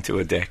and put into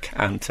a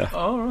decanter.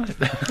 All right.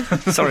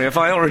 Sorry, have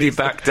I already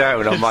backed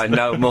down on my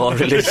no more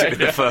religion in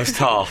the first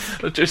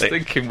half? I'm just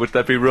thinking, would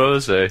there be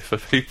rosé for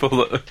people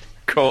that are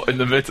caught in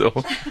the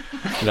middle?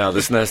 No,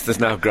 there's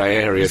no grey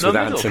areas with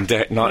Ant and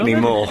Dec, not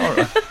anymore.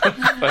 Right.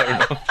 Fair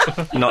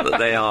enough. Not that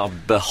they are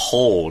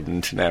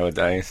behorned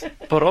nowadays.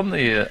 But on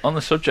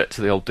the subject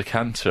of the old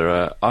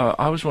decanter,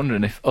 I was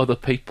wondering if other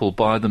people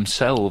buy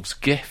themselves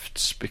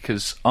gifts,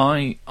 because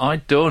I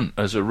don't,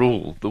 as a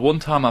rule. The one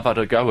time I've had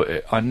a go at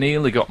it, I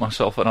nearly got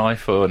myself an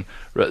iPhone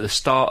at the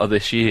start of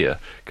this year,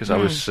 because I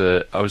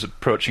was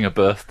approaching a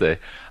birthday,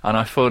 and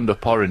I phoned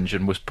up Orange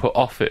and was put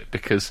off it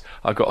because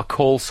I got a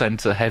call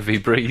centre heavy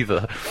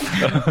breather.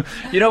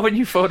 You know when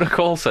you phone a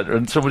call centre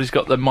and somebody's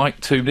got their mic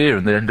too near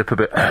and they end up a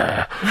bit...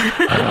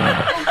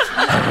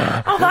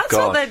 Oh, that's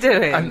what they're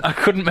doing. And I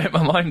couldn't make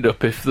my mind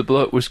up if the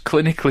bloke was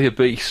clinically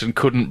obese and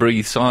couldn't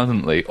breathe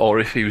silently, or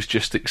if he was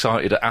just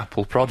excited at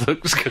Apple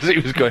products because he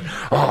was going,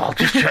 I'll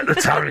just check the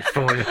tariff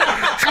for you.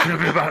 It's going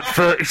to be about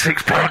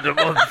 £36 a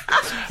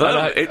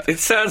month. It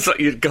sounds like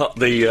you'd got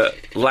the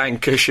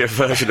Lancashire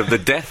version of the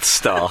Death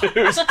Star. It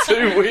was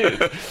too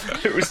weird.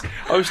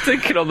 I was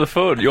thinking on the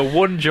phone, your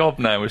one job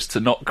now is to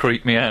not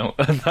creep me out,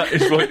 and that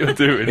is what you're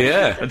doing.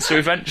 Yeah. And so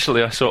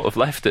eventually I sort of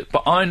left it.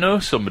 But I know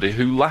somebody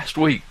who last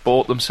week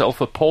bought themselves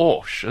a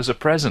Porsche as a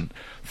present.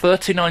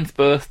 39th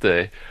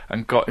birthday,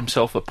 and got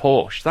himself a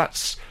Porsche.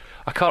 That's...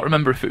 I can't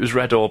remember if it was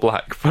red or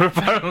black, but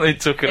apparently it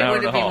took an hour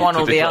and a half. It would have been one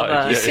or the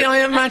other. You see,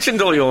 I imagined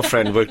all your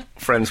friends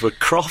were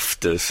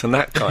crofters and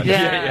that kind of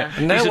thing. Yeah.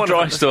 And He's a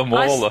dry stone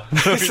waller.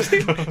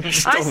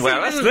 He's done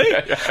well, hasn't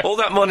he? All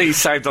that money he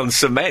saved on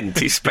cement,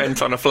 he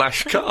spent on a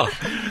flash car.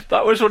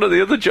 That was one of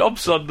the other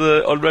jobs on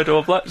red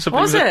or black.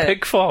 Somebody was a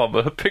pig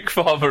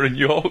farmer in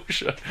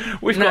Yorkshire.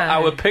 We've got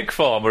our pig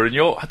farmer in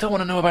Yorkshire. I don't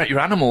want to know about your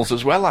animals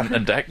as well, Ant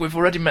and Dec. We've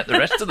already met the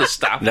rest of the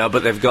staff. No,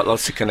 but they've got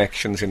lots of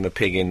connections in the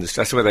pig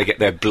industry. That's where they get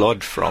their blood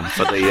from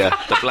for the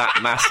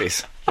black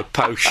masses, the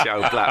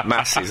post-show black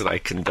masses they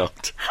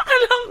conduct.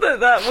 I love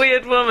that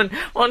weird woman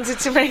wanted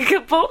to make a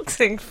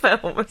boxing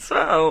film as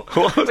well.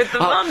 What? With the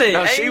money.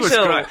 No, she was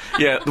great.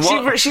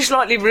 Yeah, she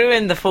slightly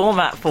ruined the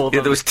format for them.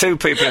 Yeah, there was two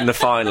people in the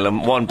final,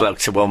 and one bloke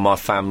said, "Well, my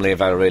family have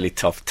had a really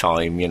tough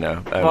time, you know."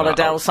 While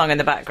Adele sung in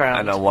the background,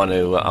 and I want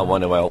to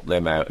help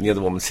them out. And the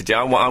other woman said,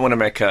 "Yeah, I want to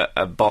make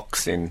a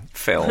boxing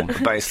film,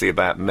 basically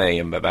about me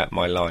and about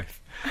my life."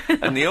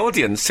 And the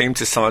audience seemed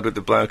to side with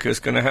the bloke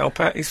who's going to help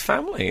out his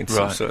family in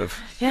some sort of...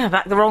 Yeah,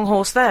 back the wrong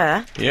horse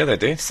there. Yeah, they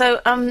did.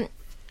 So,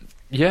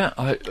 yeah,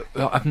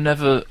 I've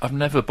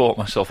never bought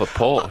myself a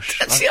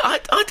Porsche. See, I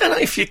don't know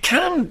if you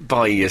can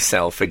buy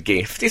yourself a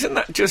gift. Isn't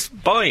that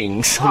just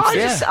buying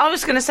something? I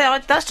was going to say,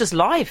 that's just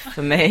life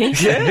for me.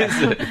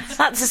 Yeah.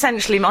 That's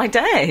essentially my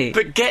day.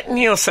 But getting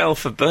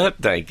yourself a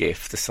birthday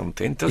gift or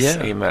something does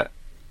seem...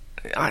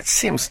 it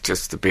seems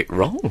just a bit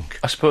wrong.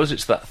 I suppose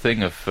it's that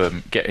thing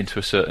of getting to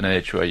a certain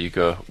age where you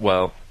go,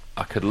 well,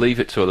 I could leave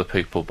it to other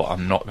people, but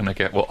I'm not going to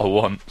get what I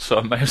want, so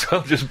I may as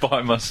well just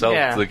buy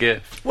myself the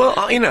gift. Well,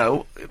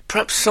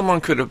 perhaps someone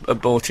could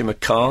have bought him a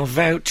car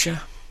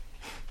voucher.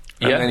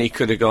 And then he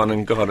could have gone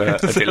and got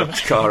a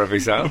deluxe car of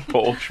his own.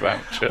 Porsche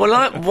voucher.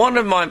 Well, one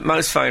of my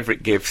most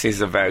favourite gifts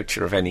is a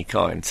voucher of any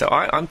kind. So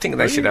I'm thinking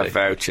they should have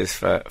vouchers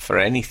for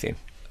anything.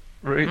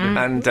 Really?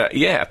 And, a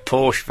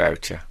Porsche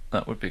voucher.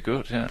 That would be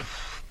good, yeah.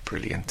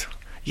 Brilliant.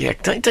 Yeah,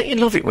 don't you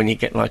love it when you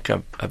get like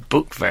a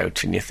book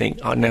voucher and you think,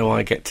 I know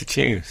I get to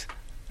choose?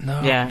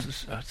 No. Yeah,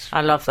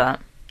 I love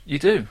that. You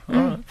do? All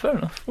right, fair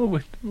enough.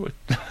 Well,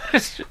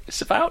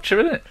 it's a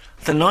voucher, isn't it?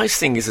 The nice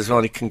thing is as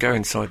well, it can go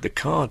inside the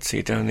card, so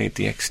you don't need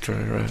the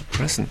extra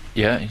present.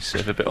 Yeah, you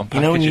save a bit on packages.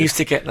 You know when you used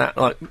to get that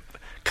like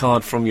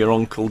card from your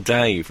Uncle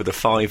Dave with a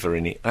 $5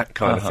 in it, that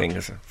kind of thing.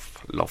 I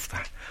love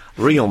that.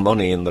 Real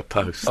money in the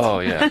post. Oh,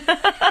 yeah.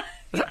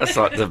 That's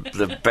like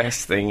the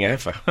best thing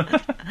ever.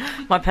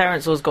 My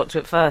parents always got to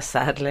it first,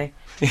 sadly.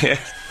 Yeah.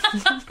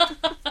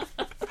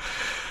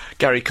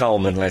 Gary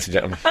Coleman, ladies and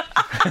gentlemen.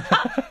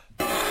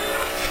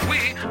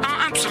 We are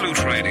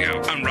Absolute Radio,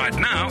 and right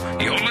now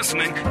you're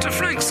listening to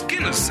Frank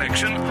Skinner's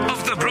section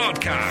of the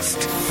broadcast.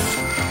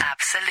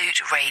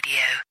 Absolute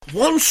Radio.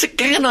 Once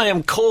again, I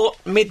am caught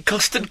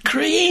mid-custard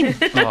cream.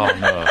 Oh,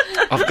 no.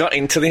 I've got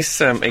into this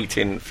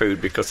eating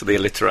food because of the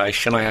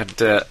alliteration. I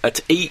had at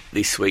Eat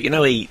this week. You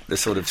know Eat, the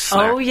sort of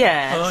snack? Oh,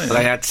 yes. Oh, yeah.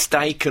 They had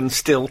steak and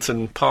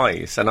Stilton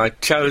pies, and I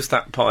chose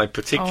that pie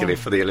particularly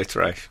for the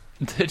alliteration.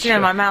 Did Do you know,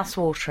 my mouth's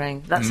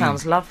watering. That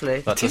sounds lovely.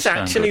 That It does is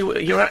sound actually,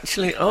 good. you're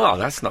actually, oh,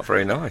 that's not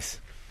very nice.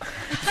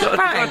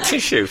 Got a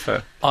tissue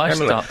for I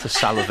Emily. start to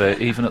salivate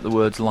even at the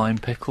words lime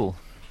pickle.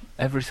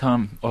 Every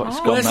time. Oh, it's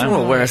gone now.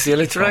 Well, where's the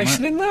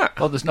alliteration in that?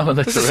 Oh, there's no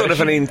alliteration. There's a sort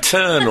of an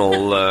internal...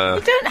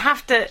 You don't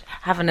have to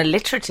have an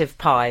alliterative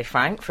pie,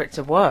 Frank, for it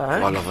to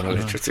work. I love an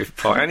alliterative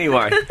pie.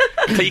 Anyway,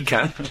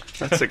 pecan.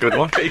 That's a good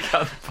one.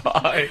 Pecan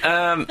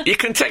pie. You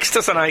can text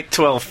us on 8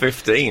 12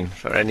 15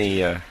 for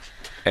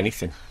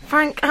anything.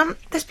 Frank,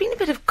 there's been a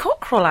bit of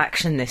cockerel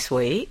action this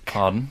week.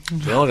 Pardon?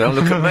 Oh, don't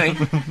look at me.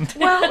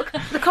 Well,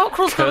 the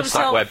cockerel's got Curse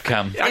that himself...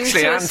 webcam.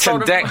 Actually, into a Anton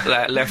sort of- Deck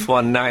left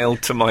one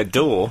nailed to my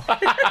door.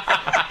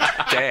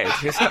 Dead.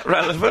 Is that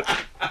relevant?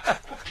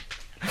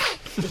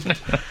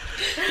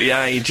 The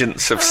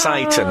agents of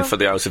Satan, for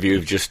those of you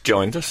who've just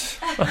joined us.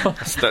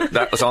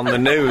 That was on the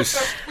news.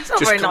 It's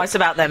not very nice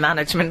about their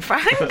management,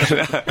 Frank.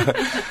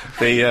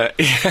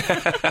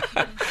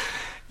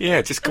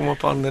 Yeah, just come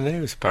up on the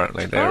news,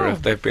 apparently.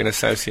 They've been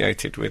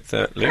associated with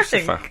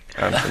Lucifer,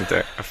 Anton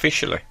Deck,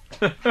 officially.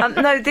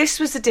 No, this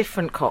was a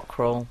different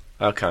cockerel.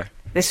 Okay.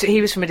 He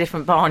was from a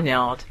different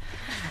barnyard.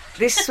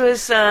 This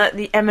was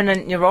the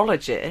eminent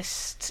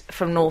neurologist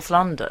from North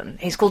London.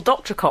 He's called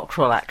Dr.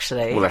 Cockerell,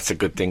 actually. Well, that's a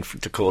good thing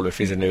to call if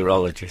he's a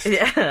neurologist.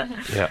 Yeah.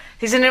 Yeah.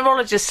 He's a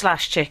neurologist /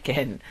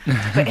 chicken.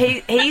 But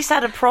he's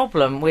had a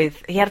problem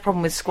with... He had a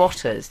problem with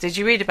squatters. Did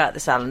you read about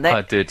this, Alan?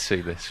 I did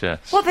see this,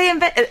 yes. Well,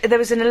 there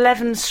was an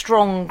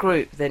 11-strong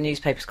group, the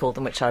newspapers called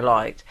them, which I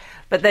liked.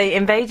 But they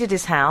invaded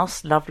his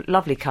house.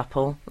 Lovely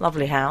couple.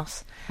 Lovely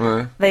house.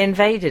 Yeah. They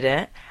invaded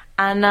it.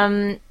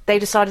 And they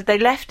decided they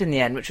left in the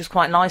end, which was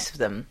quite nice of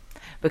them.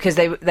 Because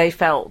they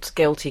felt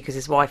guilty because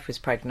his wife was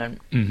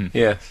pregnant. Mm-hmm.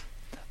 Yes.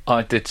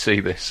 I did see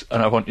this,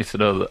 and I want you to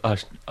know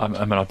that I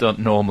mean, I don't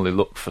normally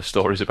look for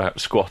stories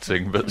about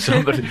squatting, but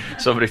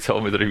somebody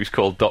told me that he was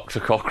called Dr.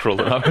 Cockerell,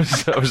 and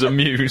I was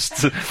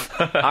amused.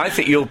 I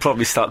think you'll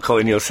probably start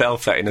calling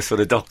yourself that in a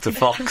sort of Dr.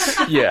 Fox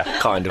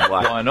kind of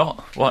way. Why not?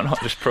 Why not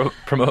just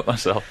promote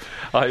myself?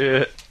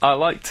 I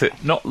liked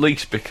it, not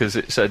least because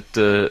it said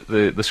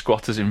the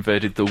squatters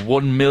invaded the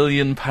 £1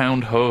 million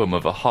home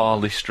of a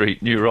Harley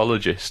Street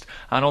neurologist,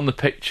 and on the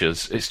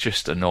pictures it's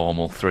just a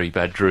normal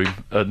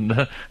 3-bedroom,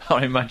 and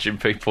I imagine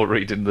people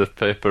reading the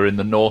paper in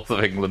the north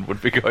of England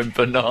would be going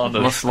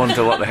bananas. Must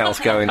wonder what the hell's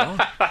going on.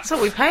 That's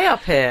what we pay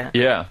up here.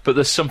 Yeah, but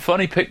there's some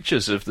funny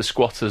pictures of the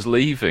squatters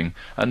leaving,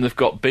 and they've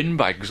got bin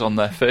bags on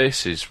their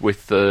faces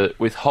with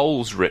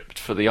holes ripped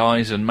for the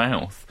eyes and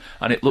mouth.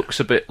 And it looks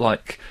a bit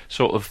like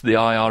sort of the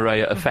IRA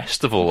at a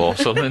festival or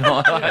something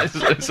like that.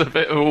 It's a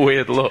bit of a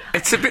weird look.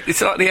 It's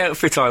like the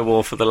outfit I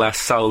wore for the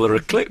last solar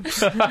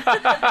eclipse.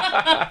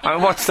 I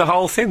watched the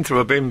whole thing through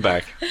a bin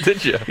bag.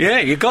 Did you? Yeah,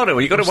 you got to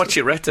watch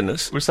your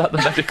retinas. Was that the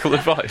medical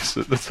advice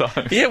at the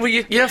time? Yeah, well,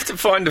 you have to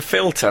find a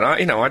filter.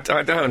 I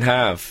don't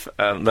have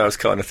those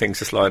kind of things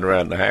just lying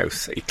around the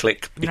house.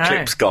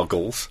 Eclipse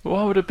goggles.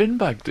 Why would a bin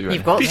bag do it?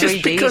 You've got Just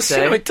 3Ds, because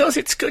though. it does.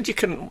 It's good. You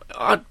can.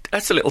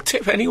 That's a little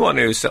tip. Anyone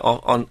who's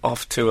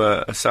off to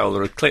a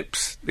solar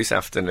eclipse this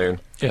afternoon,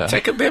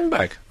 take a bin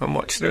bag and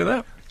watch through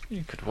that.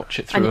 You could watch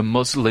it through a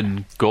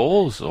muslin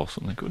gauze or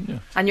something, couldn't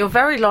you? And you're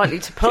very likely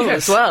to pull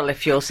Yes. as well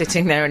if you're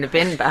sitting there in a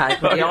bin bag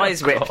with the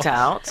eyes ripped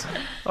out.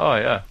 Oh,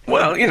 yeah.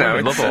 Well, you know, I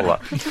love all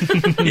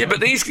that. yeah,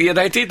 but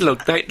they did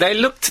look. They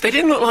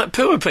didn't look like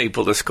poor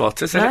people. The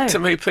squatters. They No. looked to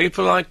me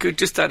people like who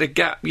just had a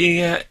gap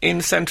year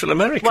in Central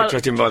America, Well,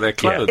 judging by their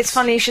clothes. It's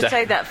funny you should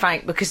say that,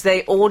 Frank, because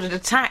they ordered a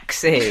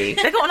taxi.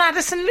 They got an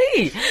Addison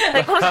Lee.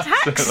 They got a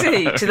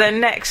taxi to their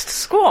next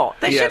squat.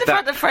 They Yeah, should have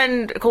had a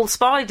friend called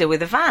Spider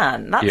with a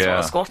van. That's what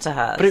a squatter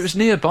has. But it was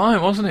nearby,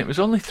 wasn't it? It was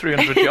only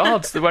 300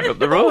 yards. They went up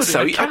the road.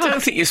 Also, in a I cab.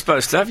 don't think you're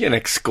supposed to have your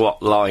next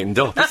squat lined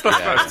up. It's not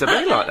supposed to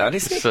be like that,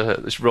 is it?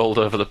 It's rolled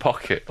over the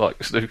pocket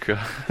like snooker.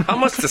 I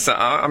must have said,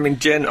 I mean,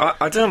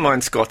 I don't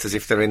mind squatters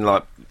if they're in,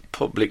 like,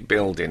 public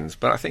buildings,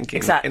 but I think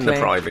in the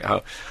private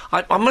home.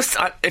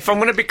 If I'm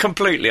going to be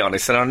completely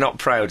honest, and I'm not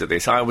proud of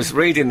this, I was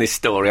reading this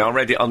story, I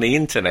read it on the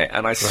internet,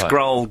 and I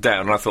scrolled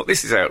down, and I thought,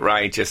 this is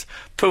outrageous,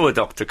 poor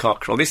Dr.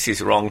 Cockerell, this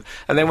is wrong.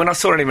 And then when I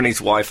saw him and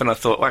his wife, and I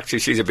thought, well, actually,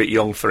 she's a bit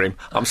young for him,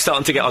 I'm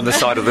starting to get on the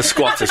side of the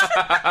squatters.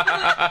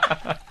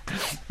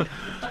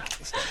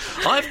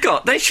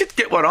 They should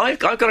get what I've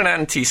got an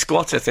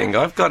anti-squatter thing.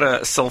 I've got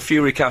a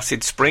sulfuric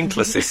acid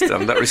sprinkler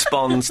system that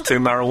responds to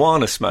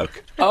marijuana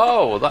smoke.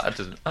 Oh, well, that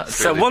doesn't...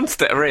 So once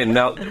they're in,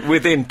 now,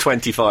 within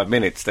 25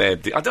 minutes, I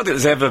don't think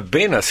there's ever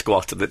been a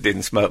squatter that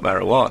didn't smoke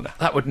marijuana.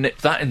 That would nip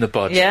that in the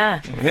bud.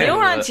 Yeah.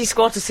 Your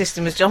anti-squatter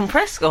system was John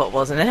Prescott,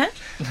 wasn't it?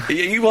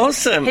 He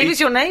was. He was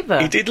your neighbour.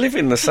 He did live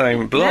in the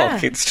same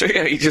block. Yeah. It's true.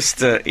 Yeah, he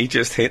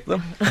just hit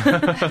them.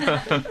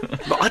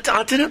 But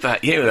I don't know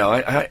about you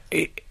though.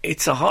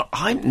 It's a hot.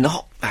 I'm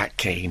not that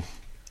keen.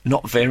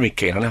 Not very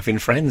keen on having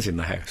friends in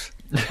the house.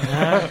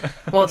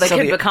 Well, they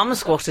could become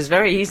squatters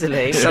very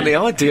easily. So the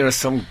idea of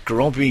some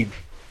grubby,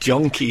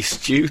 junky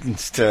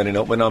students turning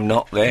up when I'm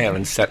not there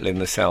and settling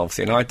themselves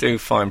in, I do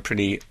find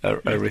pretty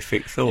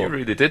horrific thought. You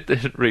really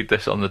did read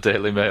this on the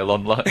Daily Mail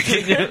online,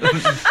 didn't you?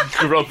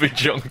 Grubby,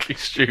 junky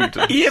students.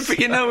 Yeah, but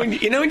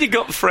when you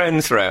got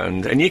friends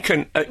round, and you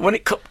can, when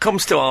it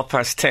comes to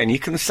 10:30, you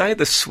can say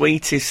the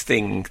sweetest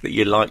thing that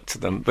you like to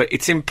them, but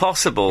it's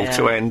impossible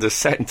to end a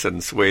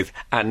sentence with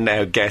 "and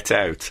now get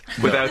out"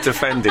 without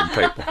offending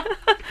people.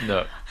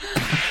 No.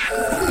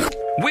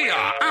 We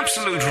are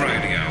Absolute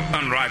Radio,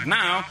 and right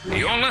now,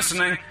 you're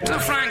listening to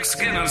Frank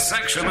Skinner's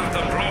section of the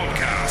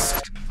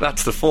broadcast.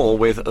 That's the fall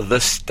with The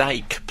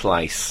Steak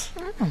Place.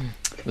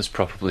 There's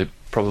probably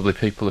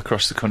people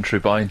across the country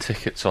buying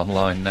tickets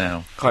online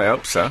now. I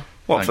hope so.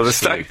 What, for The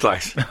Steak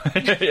Place?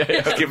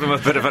 Yeah. Give them a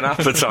bit of an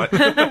appetite.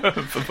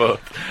 For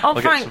both. Oh,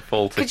 I'll Frank, get some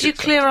full could you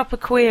tickets. clear up a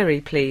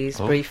query, please,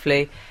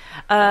 briefly?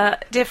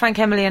 Dear Frank,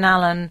 Emily and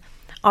Alan,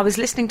 I was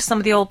listening to some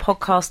of the old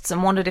podcasts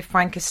and wondered if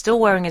Frank is still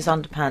wearing his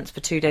underpants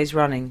for 2 days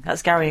running.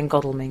 That's Gary and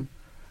Godalming.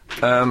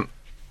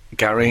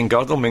 Gary and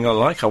Godalming I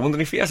like. I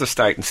wonder if he has a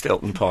steak and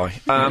Stilton pie.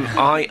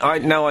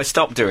 I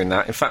stopped doing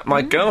that. In fact,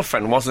 my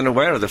girlfriend wasn't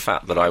aware of the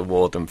fact that I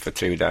wore them for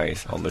 2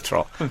 days on the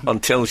trot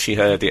until she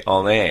heard it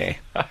on air.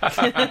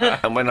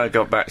 And when I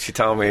got back, she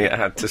told me I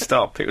had to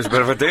stop. It was a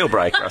bit of a deal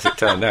breaker, as it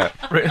turned out.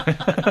 Really?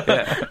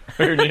 Yeah.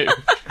 Who knew?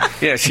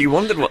 Yeah, she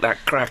wondered what that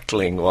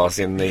crackling was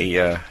in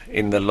the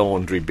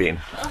laundry bin.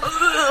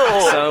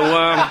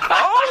 Oh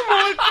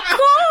my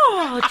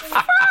God,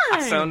 Frank!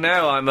 So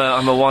now I'm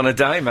a one a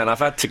day man. I've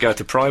had to go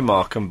to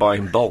Primark and buy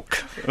in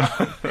bulk.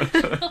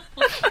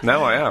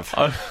 No, I have.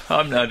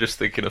 I'm now just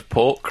thinking of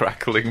pork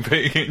crackling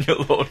being in your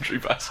laundry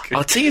basket.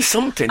 I'll tell you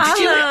something.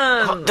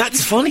 Alan!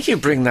 That's funny you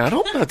bring that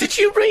up now. Did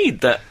you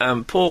read that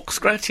pork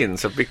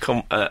scratchings have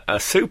become a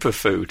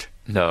superfood?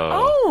 No.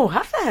 Oh,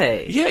 have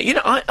they?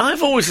 Yeah,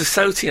 I've always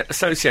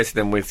associated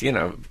them with,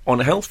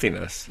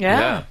 unhealthiness.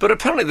 Yeah. But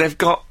apparently they've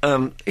got,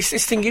 it's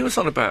this thing you was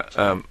on about,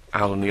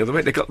 Alan, the other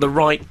week. They've got the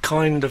right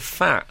kind of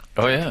fat.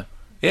 Oh, yeah.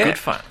 Yeah. Good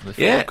fat.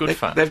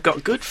 Fat. They've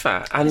got good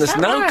fat. And Is there's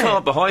that no right?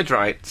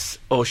 carbohydrates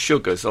or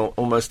sugars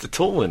almost at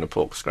all in a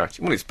pork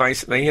scratching. Well, it's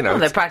basically, Well,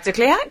 they're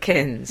practically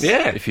Atkins.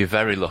 yeah. If you're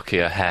very lucky,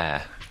 a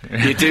hair.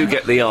 You do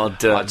get the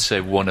odd... I'd say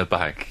one a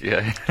bag,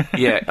 yeah.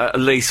 yeah, at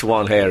least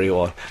one hairy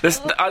one.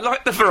 I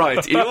like the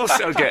variety. You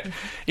also get...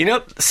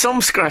 some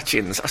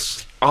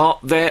scratchings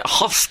they're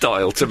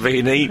hostile to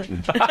being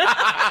eaten.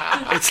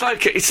 It's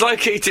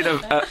like eating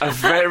a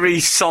very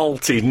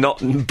salty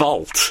nut and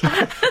bolt.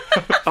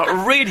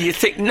 Really, you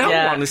think no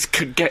one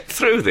could get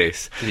through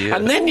this. Yeah.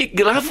 And then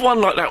you'll have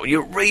one like that where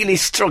you're really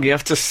strong. You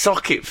have to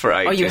suck it for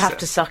ages. Oh, you have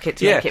to suck it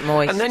to make it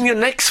moist. And then your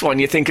next one,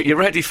 you think you're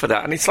ready for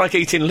that, and it's like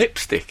eating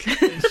lipstick.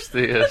 It's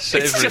the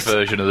savoury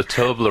version of the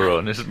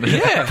Toblerone, isn't it?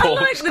 Yeah. I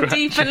like the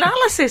deep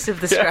analysis of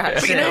the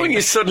scratch. But when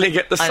you suddenly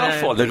get the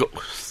soft one, they go...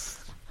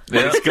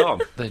 Yeah. It's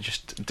gone. They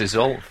just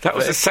dissolve. That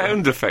was a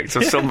sound effect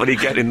of somebody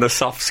getting the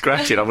soft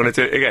scratching. I'm going to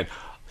do it again.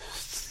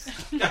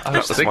 I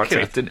was thinking,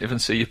 I didn't even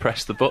see you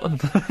press the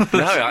button.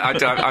 No,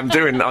 I'm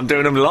doing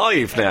them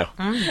live now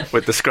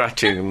with the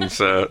scratching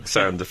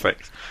sound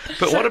effects.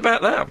 But what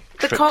about that?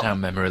 Trip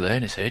down memory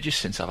lane. It's ages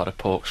since I've had a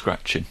pork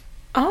scratching.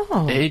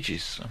 Oh.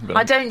 Ages.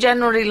 I don't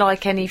generally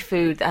like any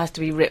food that has to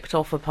be ripped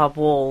off a pub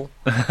wall.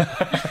 No.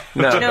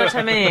 Do you know what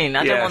I mean?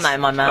 I don't want that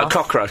in my mouth.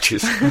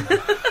 Cockroaches.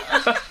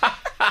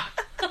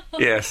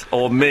 Yes,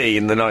 or me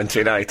in the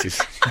 1980s.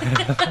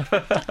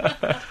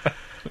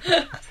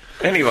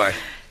 Anyway.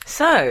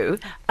 So,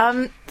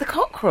 the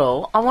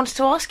Cockerell, I wanted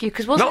to ask you,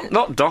 because wasn't...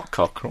 Not Doc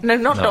Cockerell. No,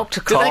 not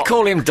Dr. Cock. Do they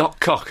call him Doc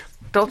Cock?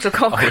 Dr.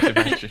 Cockerell.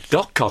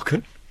 Doc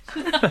Cocken?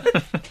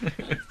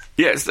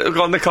 Yes,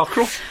 on the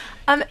Cockerell.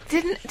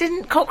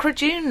 Didn't Cockerell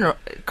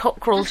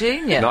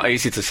Junior? Not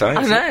easy to say.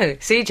 I know,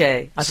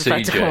 CJ. I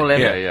prefer to call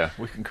him. Yeah,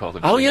 we can call him.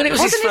 Oh, yeah, and it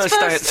was his Wasn't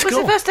first day at school.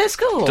 Was it first day at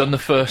school? Done the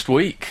first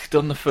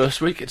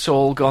week. It's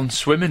all gone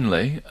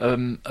swimmingly.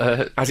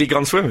 Has he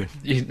gone swimming?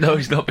 No,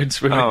 he's not been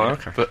swimming. Oh, yet,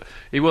 okay. But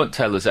he won't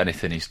tell us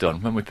anything he's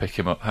done. When we pick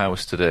him up, how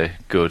was today?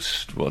 Good.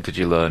 What did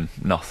you learn?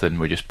 Nothing.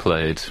 We just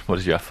played. What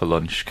did you have for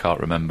lunch? Can't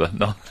remember.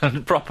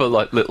 Nothing. Proper,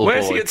 little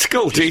Where's boy. he at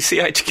school?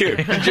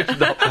 GCHQ? Just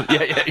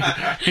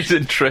not, he's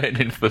in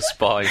training for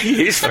spy.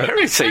 He's a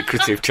very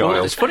secretive child.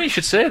 Well, it's funny you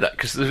should say that,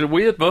 because there's a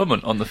weird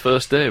moment on the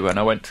first day when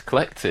I went to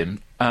collect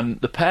him, and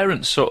the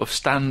parents sort of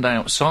stand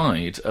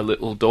outside a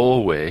little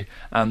doorway,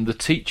 and the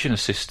teaching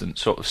assistant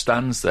sort of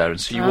stands there, and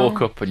so you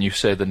walk up and you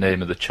say the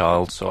name of the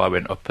child. So I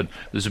went up, and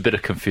there's a bit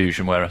of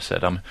confusion where I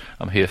said, I'm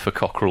here for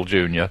Cockerell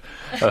Junior.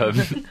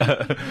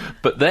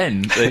 But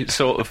then they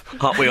sort of...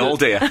 Aren't we all,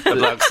 dear? The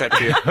bloke said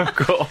to you. Of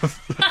course.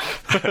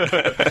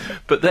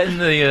 But then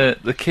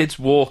the kids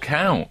walk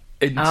out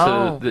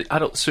into the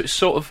adults,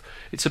 so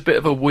it's a bit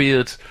of a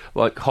weird,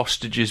 like,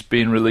 hostages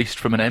being released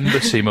from an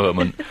embassy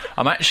moment.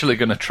 I'm actually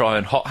going to try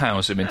and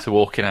hothouse him into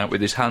walking out with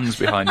his hands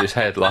behind his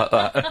head like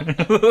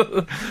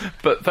that.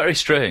 But very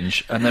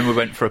strange. And then we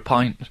went for a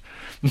pint.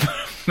 With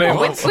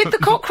the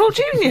Cockerell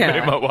Junior? Me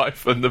and my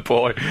wife and the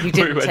boy. You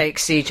didn't take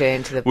CJ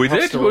into the We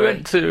did. hostelry. We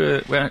went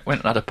to went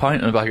and had a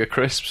pint and a bag of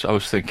crisps. I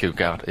was thinking,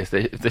 God, if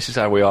this is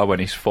how we are when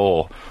he's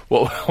 4,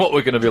 what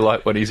we're going to be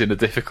like when he's in a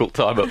difficult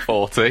time at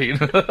 14?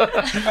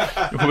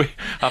 We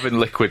having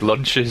liquid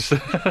lunches.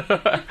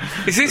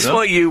 Is this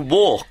why you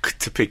walk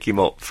to pick him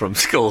up from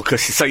school,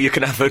 so you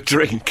can have a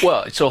drink?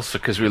 Well, it's also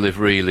because we live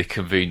really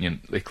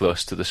conveniently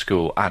close to the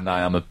school, and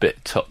I am a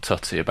bit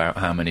tut-tutty about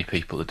how many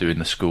people are doing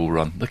the school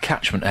run. The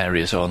catchment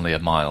area is only a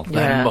mile.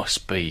 Yeah. There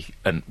must be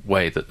a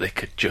way that they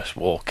could just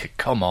walk it.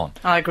 Come on.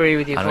 I agree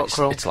with you, And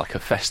Cockerell. it's like a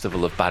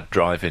festival of bad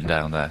driving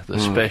down there. The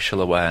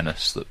spatial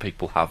awareness that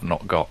people have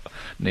not got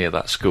near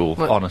that school,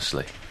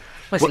 honestly.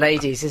 Well, it's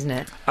ladies, isn't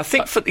it? I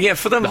think for the Not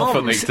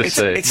for me mums, to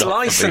say, it's not for me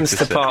licensed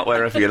to to park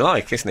wherever you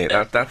like, isn't it?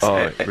 That's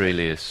It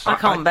really is. I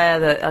can't bear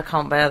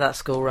that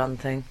school run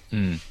thing.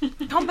 I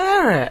can't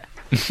bear it.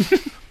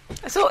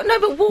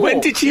 But walk. When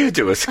did you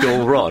do a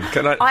school run?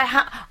 Can I?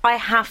 I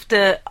have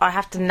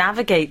to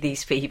navigate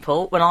these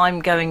people when I'm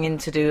going in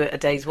to do a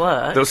day's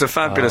work. There was a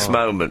fabulous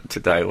moment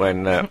today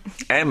when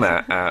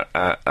Emma,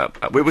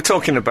 we were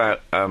talking about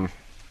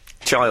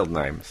child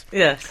names,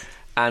 Yes.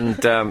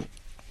 and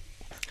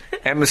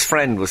Emma's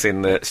friend was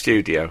in the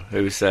studio,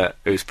 who's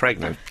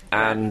pregnant,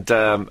 and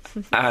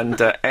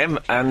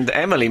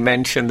Emily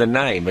mentioned the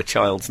name, a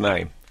child's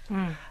name,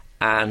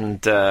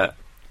 and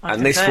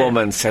this say it.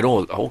 woman said,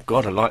 "Oh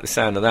God, I like the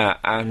sound of that,"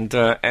 and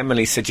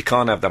Emily said, "You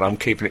can't have that. I'm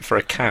keeping it for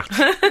a cat."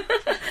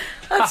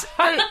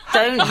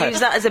 Don't use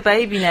that as a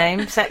baby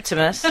name,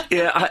 Septimus.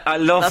 Yeah, I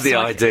love That's the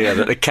like- idea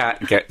that the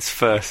cat gets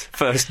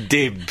first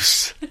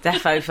dibs.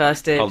 Defo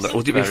first dibs.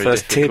 What do you mean Very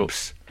first difficult.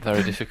 tibs?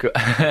 Very difficult.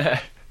 Right?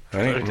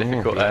 Very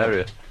difficult yeah.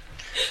 area.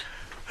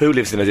 Who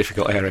lives in a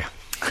difficult area?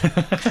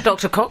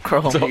 Dr.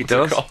 Cockerell. He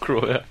does.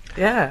 Cockerell, yeah.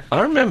 Yeah.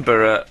 I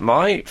remember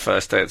my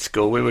first day at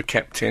school, we were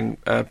kept in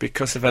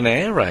because of an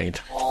air raid.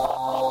 You're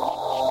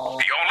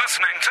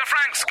listening to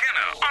Frank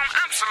Skinner on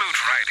Absolute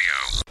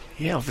Radio.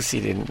 Yeah, obviously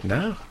you didn't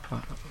know.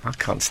 I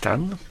can't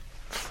stand them.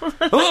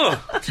 Oh!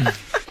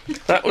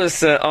 That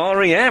was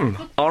REM,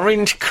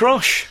 Orange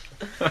Crush.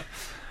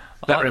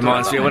 That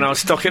reminds me of when I was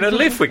stuck in a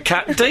lift with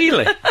Cat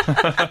Dealey.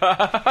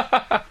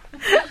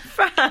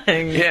 Frank.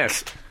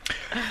 Yes.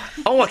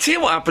 Oh, I'll tell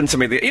you what happened to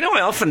me.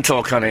 I often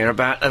talk on here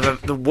about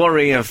the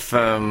worry of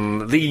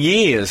the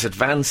years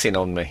advancing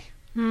on me.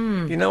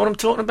 You know what I'm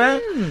talking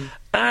about?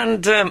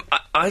 And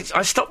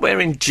I stopped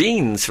wearing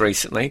jeans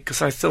recently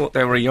because I thought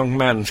they were a young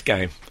man's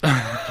game.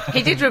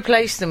 He did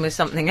replace them with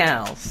something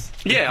else.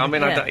 Yeah, I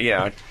mean,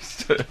 Yeah.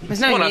 There's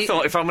no I need-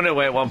 thought if I'm going to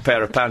wear one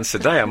pair of pants a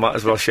day, I might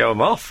as well show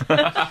them off.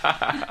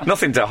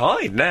 Nothing to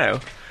hide now.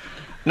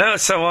 No,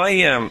 so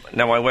I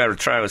wear a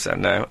trouser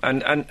now,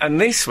 and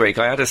this week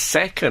I had a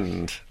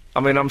second. I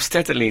mean, I'm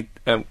steadily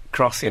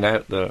crossing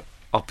out the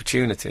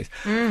opportunities.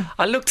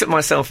 I looked at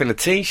myself in a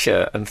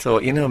t-shirt and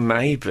thought,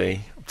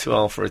 maybe I'm too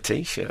old for a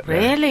t-shirt. now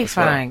Really, as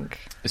well. Frank?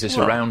 Is this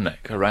a round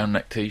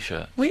neck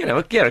t-shirt? Well,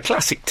 a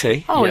classic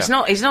tee. Oh,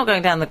 Yeah. he's not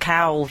going down the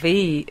cowl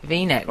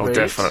V-neck route. Oh,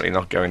 definitely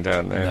not going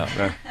down there.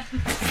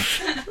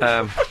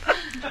 No.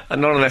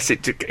 And not unless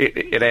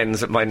it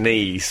ends at my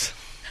knees.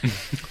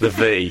 The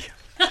V.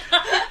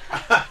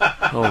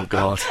 Oh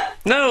God.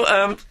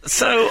 No.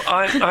 So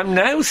I'm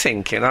now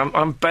thinking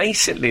I'm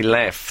basically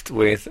left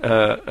with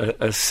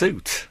a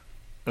suit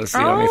as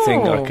the only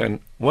thing I can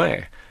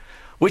wear.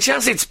 Which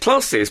has its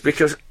pluses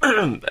because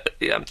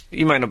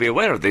you may not be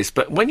aware of this,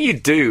 but when you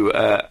do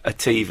a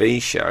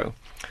TV show,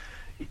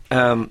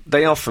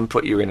 they often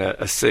put you in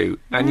a suit,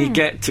 and you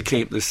get to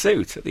keep the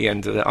suit at the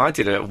end of it. I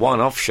did a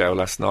one-off show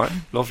last night,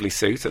 lovely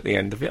suit at the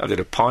end of it. I did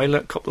a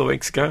pilot a couple of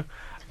weeks ago,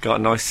 got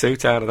a nice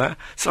suit out of that.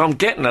 So I'm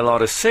getting a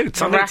lot of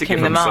suits. I need to Racking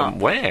give them them up. some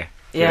wear.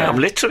 Yeah. I'm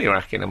literally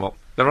racking them up.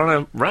 They're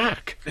on a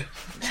rack.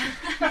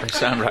 They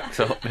sound racked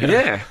up.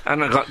 Yeah,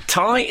 and I got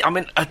tie. I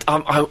mean,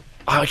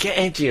 I get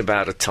edgy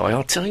about a tie.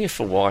 I'll tell you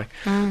for why.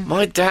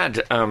 My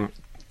dad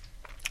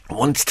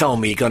once told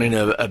me he got in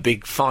a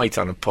big fight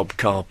on a pub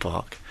car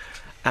park,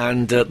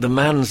 and the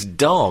man's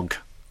dog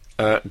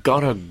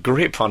got a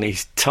grip on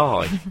his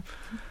tie,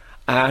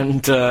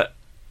 and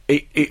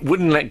it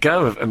wouldn't let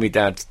go of my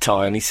dad's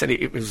tie, and he said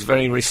it was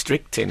very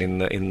restricting in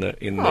the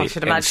I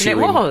should imagine it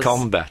ensuing was.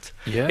 combat.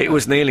 Yeah. It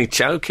was nearly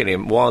choking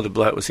him while the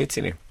bloke was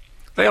hitting him.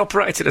 They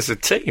operated as a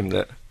team,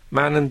 that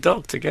man and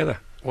dog together.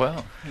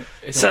 Well,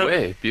 in So- a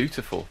way,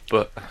 beautiful,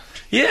 but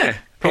Yeah,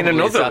 Probably in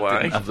another Dad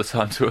way. didn't have the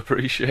time to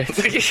appreciate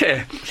it.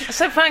 Yeah.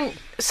 So Frank,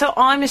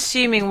 I'm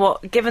assuming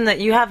given that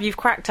you've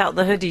cracked out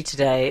the hoodie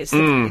today, it's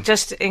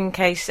just in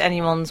case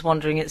anyone's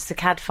wondering, it's the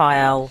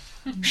Cadfael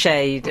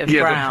shade of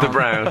brown. The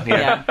brown,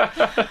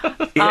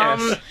 yeah.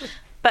 Yes.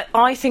 But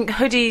I think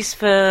hoodies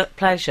for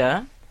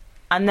pleasure,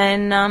 and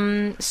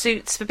then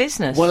suits for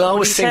business. Well, I What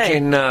was do you say?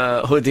 thinking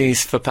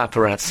hoodies for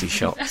paparazzi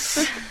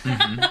shots.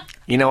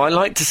 You know, I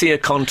like to see a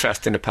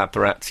contrast in a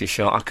paparazzi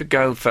shot. I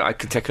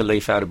could take a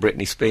leaf out of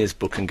Britney Spears'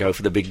 book and go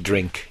for the big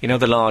drink. You know,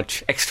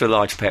 the extra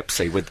large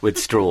Pepsi with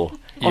straw.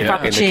 Or Yeah.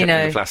 frappuccino.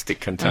 In the plastic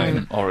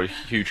container. Or a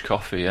huge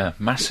coffee, yeah.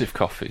 Massive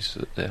coffees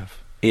that they have.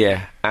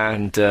 Yeah,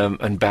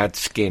 and bad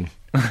skin.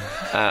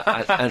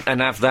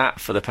 and have that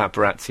for the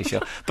paparazzi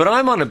shot. But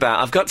I'm on about,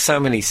 I've got so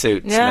many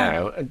suits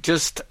now.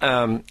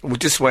 We're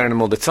just wearing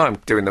them all the time,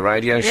 doing the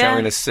radio show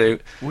in a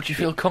suit. Would you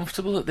feel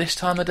comfortable at this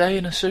time of day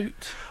in a suit?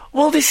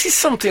 Well, this is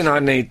something I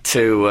need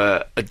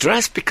to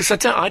address because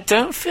I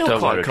don't feel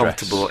Don't wear quite a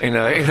comfortable in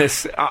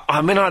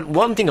a.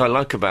 One thing I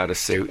like about a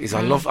suit is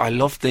I love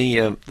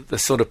the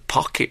sort of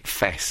pocket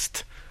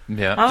vest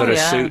Yeah. Oh, that a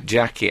yeah. suit,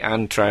 jacket,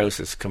 and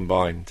trousers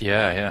combined.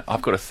 Yeah.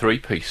 I've got a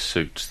three-piece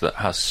suit that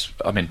has,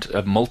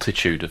 a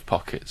multitude of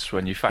pockets.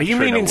 When you factor you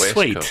in a meaning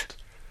waistcoat. sweet?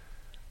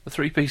 A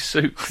three-piece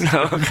suit.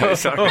 Oh, okay,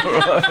 sorry.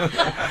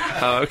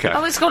 Oh, okay.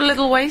 Oh, it's got a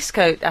little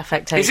waistcoat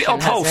affectation. Is it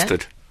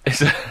upholstered?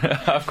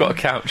 I've got a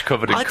couch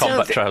covered in I don't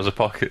combat thi- trouser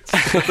pockets.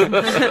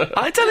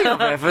 I don't think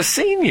I've ever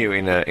seen you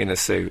in a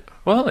suit.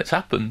 Well, it's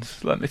happened,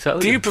 let me tell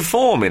you. Do you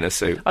perform in a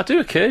suit? I do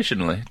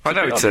occasionally. I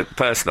know it's a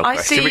personal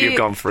question, but you've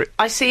gone for it.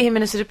 I see him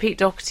in a sort of Pete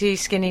Doherty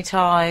skinny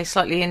tie,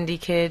 slightly indie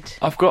kid.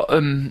 I've got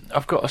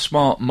a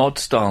smart mod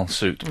style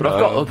suit, but I've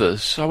got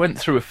others. I went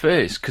through a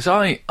phase because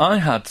I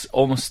had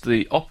almost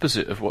the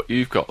opposite of what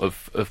you've got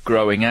of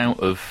growing out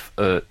of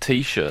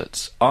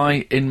t-shirts.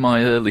 I, in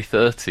my early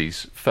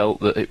 30s, felt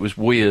that it was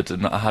weird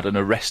and that I had an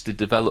arrested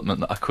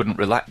development, that I couldn't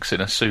relax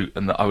in a suit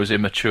and that I was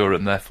immature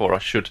and therefore I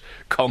should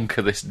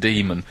conquer this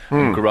demon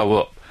and grow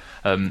up.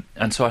 And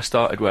so I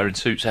started wearing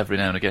suits every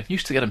now and again.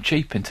 Used to get them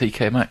cheap in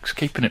TK Maxx,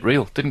 keeping it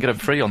real. Didn't get them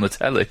free on the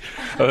telly.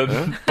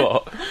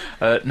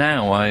 But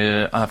now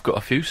I've got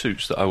a few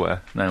suits that I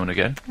wear now and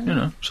again. You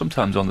know,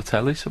 sometimes on the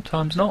telly,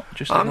 sometimes not,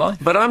 just in life.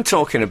 But I'm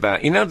talking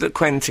about, you know that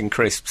Quentin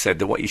Crisp said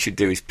that what you should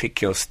do is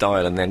pick your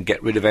style and then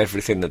get rid of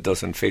everything that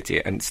doesn't fit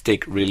you and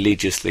stick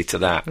religiously to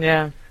that.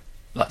 Yeah.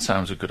 That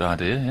sounds a good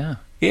idea, yeah.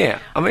 Yeah,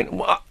 I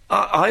mean,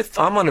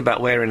 I'm on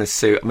about wearing a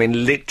suit. I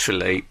mean,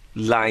 literally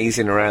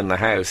lazing around the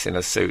house in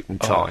a suit and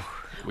tie.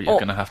 Well, you're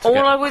going to have to all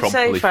get I would say,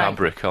 crumply Frank-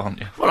 fabric, aren't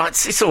you? Well,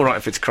 it's all right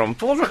if it's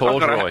crumpled.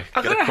 Corduroy.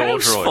 I've Get got a a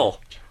house corduroy.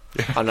 full.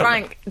 I know.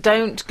 Frank,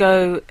 don't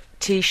go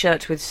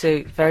T-shirt with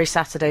suit. Very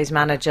Saturday's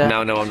Manager.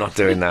 No, I'm not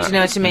doing that. Do you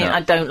know what I mean? No. I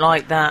don't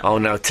like that. Oh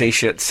no,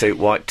 t-shirt, suit,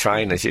 white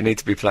trainers. You need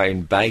to be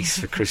playing bass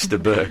for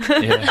Krista Burke.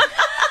 Yeah.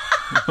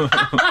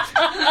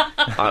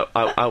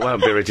 I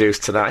won't be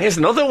reduced to that. Here's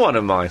another one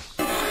of mine.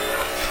 We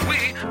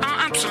are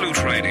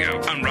Absolute Radio,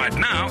 and right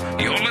now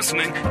you're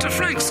listening to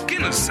Frank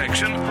Skinner's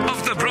section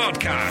of the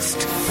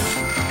broadcast.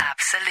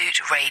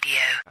 Absolute Radio.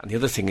 And the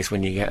other thing is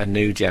when you get a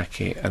new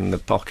jacket and the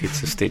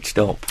pockets are stitched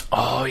up.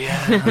 Oh,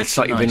 yeah. It's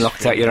like you've been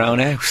locked out your own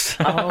house.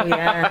 Oh,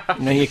 yeah.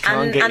 No, you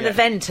can't get And the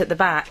vent at the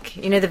back.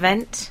 You know the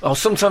vent? Oh,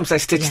 sometimes they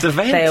stitch the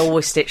vent. They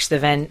always stitch the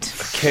vent.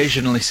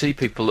 Occasionally see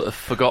people that have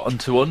forgotten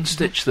to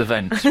unstitch the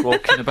vent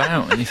walking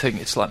about, and you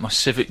think it's like my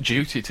civic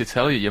duty to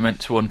tell you you're meant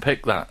to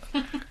unpick that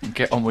and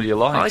get on with your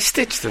life. I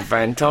stitched the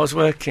vent. I was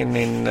working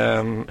in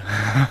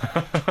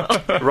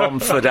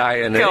Romford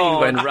A&E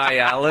God. when Ray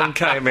Allen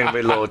came in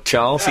with Lord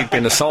Charles. He'd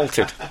been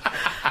assaulted.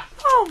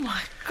 Oh,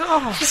 my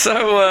God. So,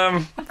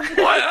 well,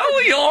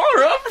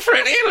 you're a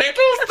pretty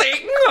little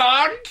thing,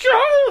 aren't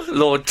you?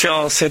 Lord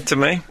Charles said to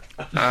me.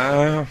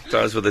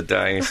 Those were the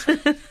days. Tell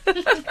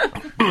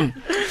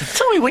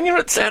me, when you're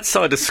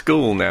outside of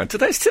school now, do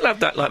they still have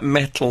that, like,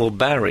 metal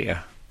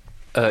barrier?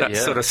 That yeah.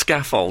 sort of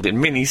scaffolding,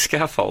 mini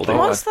scaffolding?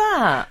 What's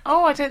that?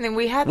 Oh, I don't think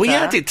we had We that.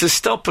 had it to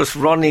stop us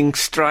running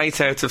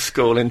straight out of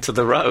school into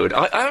the road.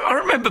 I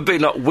remember being,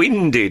 like,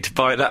 winded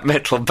by that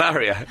metal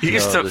barrier. You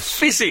used to there's-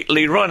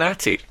 physically run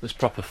at it. There's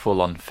proper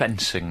full-on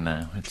fencing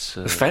now. It's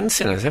There's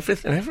fencing, there's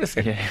everything.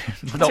 yeah,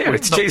 Dear,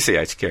 it's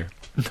GCHQ.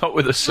 not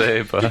with a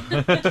sabre.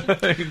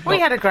 We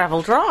had a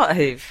gravel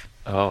drive.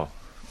 Oh.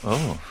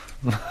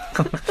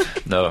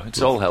 No,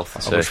 it's all health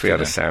and I wish we had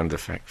a safety sound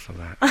effect for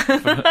that.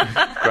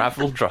 now.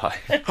 Gravel drive.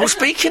 Oh,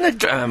 speaking of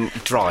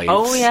drives...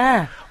 Oh,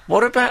 yeah.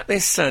 What about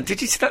this?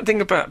 Did you see that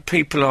thing about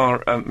people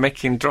are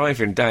making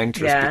driving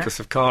dangerous Yeah. because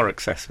of car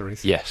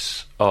accessories?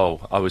 Yes.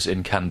 Oh, I was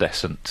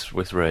incandescent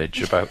with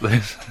rage about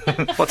this.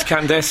 What's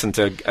Candescent,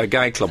 a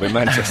gay club in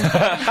Manchester?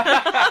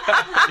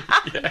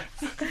 I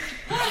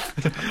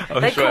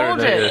was They wearing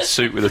called a it.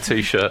 suit with a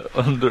t-shirt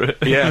under it.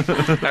 Yeah.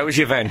 That was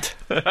your vent.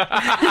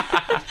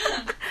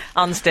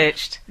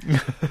 Unstitched.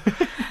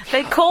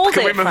 They called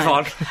Can we it, move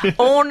Frank,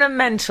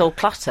 ornamental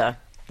clutter.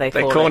 They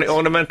They call call it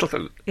ornamental...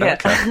 Yeah.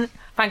 Okay.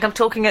 Frank, I'm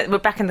talking... We're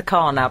back in the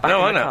car now. Back No,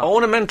 in I the know. car.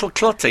 Ornamental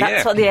clutter, That's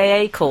yeah. what the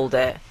AA called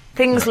it.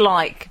 Things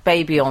like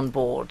baby on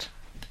board.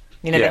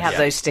 You know, Yes. they have Yeah.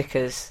 those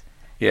stickers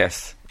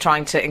Yes.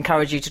 trying to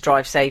encourage you to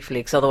drive safely,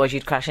 because otherwise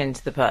you'd crash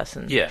into the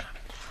person. Yeah.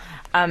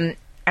 And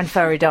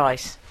furry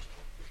dice,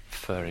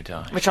 Furry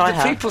dice. which I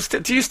have.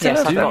 Do you still Yes,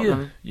 have I've that? got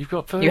them. You've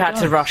got furry You had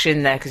dice? to rush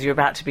in there because you were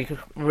about to be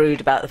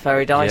rude about the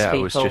furry dice Yeah, I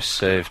people. was just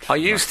saved. I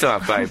used to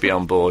have baby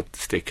on board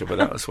sticker, but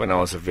that was when I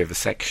was a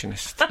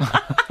vivisectionist.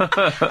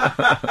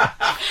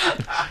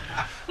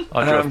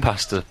 I drove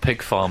past a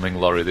pig farming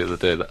lorry the other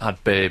day that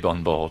had babe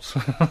on board.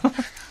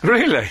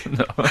 Really?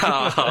 No.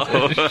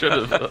 Oh, Should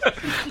have.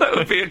 that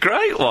would be a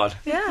great one.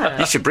 Yeah.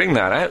 You should bring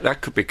that out. That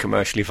could be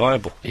commercially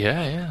viable.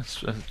 Yeah.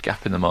 It's a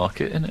gap in the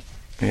market, isn't it?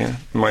 Yeah.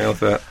 My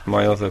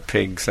other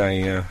pig's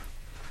a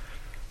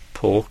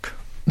pork.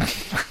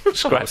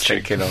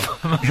 Scratching. Thinking of.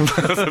 My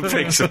other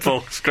pig's a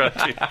pork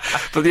scratching.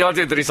 But the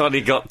idea that he's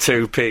only got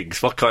 2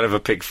 pigs, what kind of a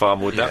pig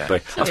farm would that be? I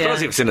suppose Yeah.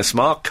 if it's in a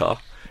smart car,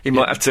 he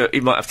might have to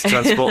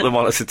transport them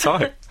one at a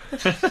time.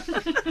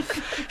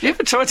 You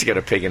ever tried to get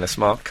a pig in a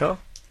smart car?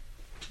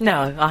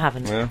 No, I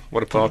haven't. Yeah,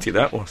 what a party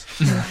that was.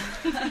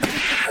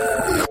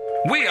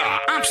 We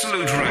are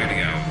Absolute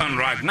Radio, and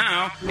right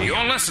now,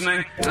 you're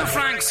listening to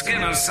Frank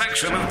Skinner's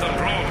section of the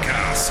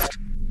broadcast.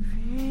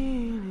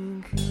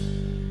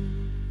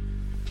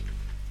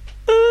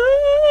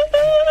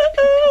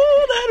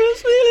 That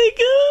was really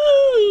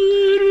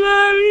good,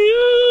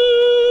 Mario.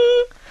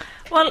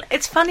 Well,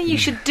 it's funny you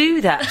should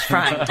do that,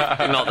 Frank.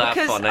 Not that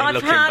Because funny, I've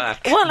looking had,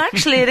 back. Well,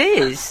 actually, it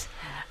is.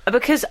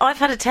 Because I've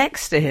had a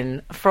text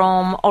in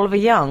from Oliver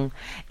Young.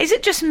 Is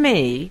it just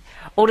me,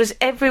 or does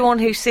everyone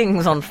who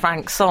sings on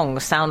Frank's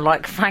songs sound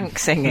like Frank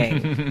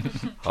singing?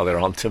 Oh, they're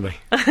on to me.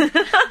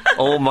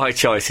 All my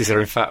choices are,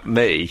 in fact,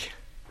 me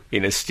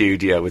in a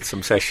studio with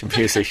some session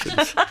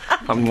musicians.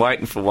 I'm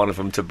waiting for one of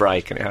them to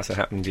break, and it hasn't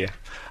happened yet.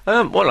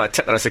 Well, I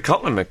take that as a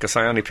compliment, because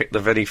I only picked the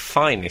very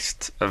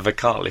finest of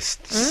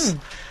vocalists.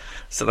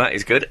 So that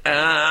is good.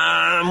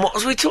 What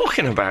was we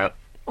talking about?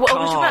 Well, we're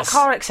talking about Cars.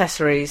 car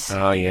accessories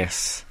Oh,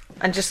 yes.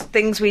 and just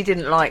things we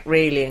didn't like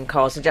really in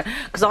cars.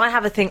 Because I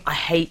have a thing, I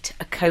hate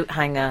a coat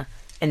hanger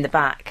in the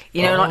back.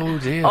 You know, Oh,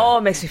 dear.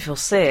 it makes me feel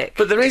sick.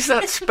 But there is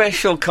that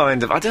special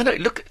kind of... I don't know,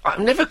 look,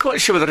 I'm never quite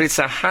sure whether it's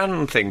a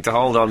hand thing to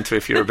hold on to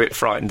if you're a bit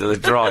frightened of the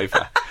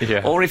driver.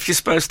 Yeah. Or if you're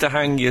supposed to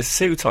hang your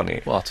suit on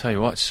it. Well, I'll tell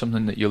you what, it's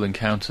something that you'll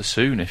encounter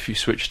soon. If you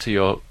switch to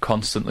your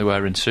constantly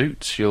wearing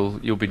suits, you'll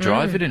be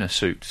driving in a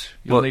suit.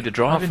 You'll Well, need a Oh,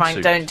 driving Frank,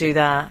 suit. don't do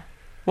that.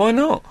 Why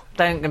not?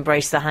 Don't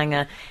embrace the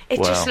hanger. It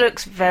just Well.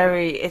 looks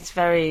very... It's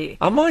very...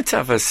 I might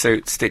have a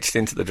suit stitched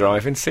into the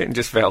driving seat and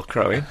just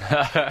Velcro in.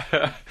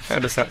 How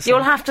does that sound?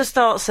 You'll have to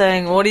start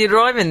saying, what are you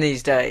driving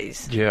these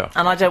days? Yeah.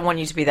 And I don't want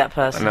you to be that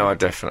person. No, I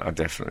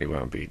definitely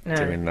won't be No.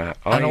 doing that.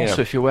 And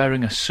also, if you're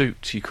wearing a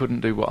suit, you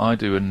couldn't do what I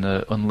do and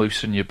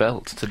unloosen your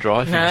belt to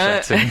driving No.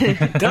 setting.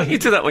 don't you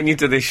do that when you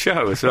do this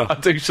show as well? I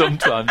do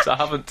sometimes. I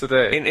haven't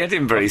today. In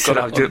Edinburgh, you I've said,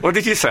 got it on. what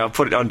did you say? I'll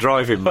put it on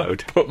driving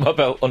mode. Put my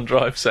belt on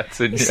drive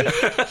setting.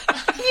 Yeah.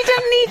 You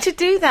don't need to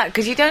do that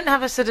because you don't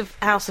have a sort of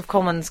House of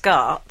Commons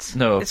gut.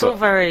 No, it's but- all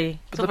very,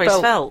 it's all very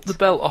svelte. The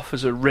belt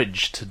offers a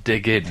ridge to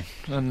dig in,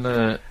 and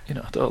I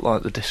don't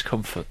like the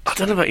discomfort. I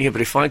don't know about you,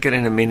 but if I get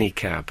in a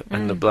minicab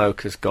and the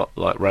bloke has got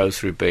like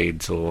rosary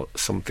beads or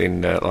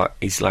something like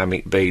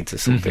Islamic beads or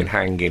something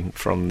hanging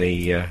from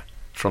the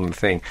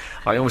thing,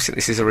 I always think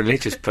this is a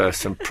religious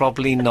person,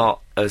 probably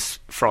not as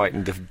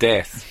frightened of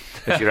death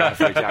as your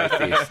average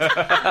atheist,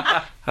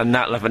 and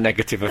that'll have a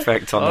negative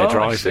effect on their I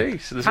driving. see.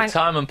 So there's Frank- a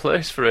time and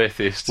place for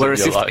atheists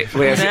Whereas in your if,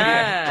 life.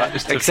 Yeah.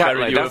 Just to exactly,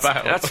 ferret you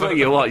about. that's what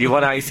you want. You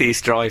want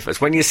atheist drivers.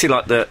 When you see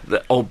like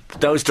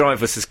those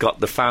drivers has got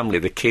the family,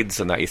 the kids,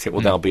 and that, you think,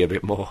 well, they'll be a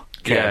bit more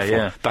careful.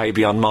 Yeah.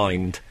 Baby on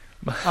mind.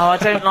 Oh, I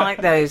don't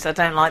like those. I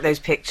don't like those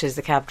pictures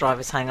the cab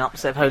drivers hang up,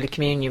 sort of Holy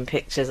Communion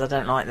pictures. I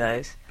don't like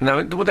those.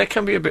 No, well, they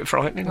can be a bit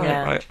frightening.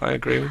 Yeah. I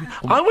agree with you.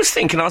 I was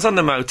on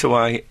the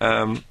motorway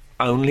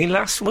only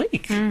last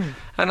week, and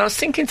I was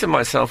thinking to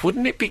myself,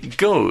 wouldn't it be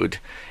good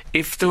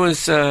if there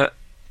was,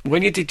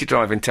 when you did your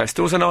driving test,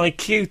 there was an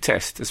IQ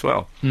test as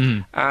well,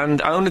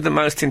 and only the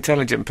most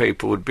intelligent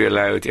people would be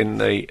allowed in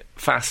the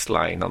fast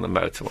lane on the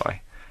motorway.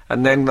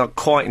 And then not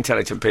quite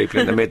intelligent people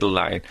in the middle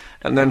lane,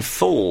 and then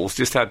fools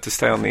just had to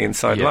stay on the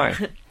inside Yeah.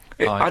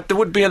 lane. There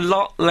would be a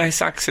lot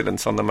less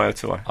accidents on the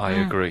motorway. I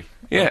agree.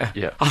 Yeah.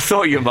 Yeah. I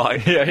thought you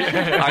might.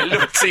 Yeah. I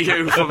look to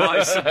you for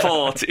my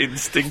support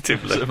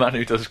instinctively. As a man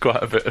who does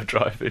quite a bit of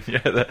driving,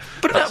 that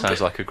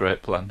sounds like a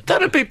great plan.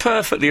 That'd be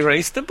perfectly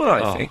reasonable,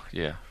 I think.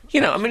 Yeah. You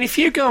know, I mean, if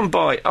you go and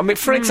buy... I mean,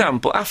 for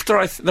example,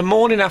 after the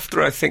morning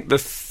after, I think, the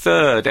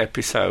third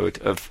episode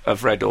of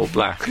Red or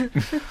Black,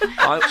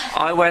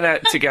 I went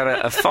out to get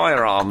a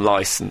firearm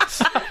licence.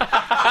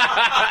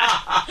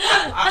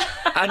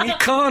 And you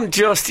can't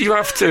just... You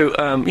have to,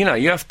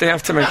 you have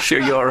to make sure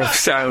you're of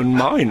sound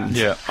mind.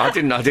 Yeah. I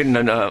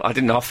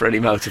didn't offer any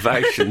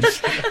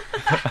motivations.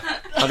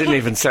 I didn't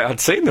even say I'd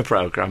seen the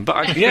programme,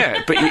 but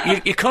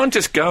you can't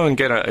just go and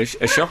get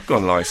a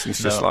shotgun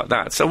licence just like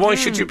that. So why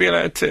should you be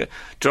allowed to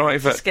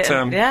drive at?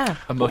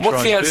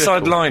 What's the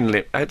outside line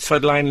limit?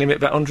 Outside line limit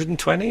about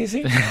 120, is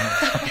it?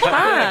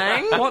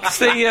 What's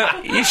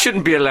the? You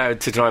shouldn't be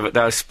allowed to drive at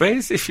those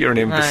speeds if you're an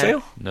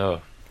imbecile.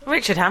 No.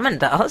 Richard Hammond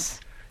does.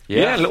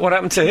 Yeah, look what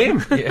happened to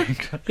him. Yeah,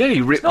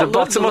 he ripped the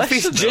bottom off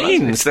his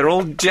jeans. They're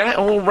all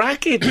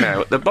ragged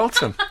now at the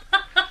bottom.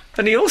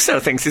 And he also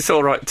thinks it's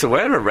all right to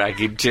wear a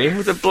ragged jean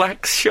with a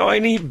black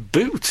shiny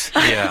boot.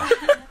 Yeah.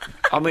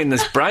 I mean,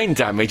 there's brain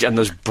damage and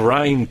there's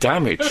brain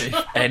damage.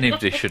 If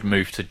anybody should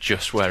move to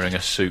just wearing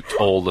a suit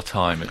all the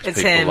time, it's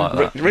people him.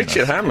 like that.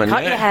 Richard Hammond,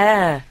 Cut your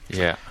hair.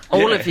 Yeah.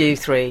 All of you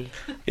three.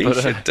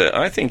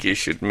 I think you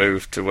should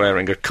move to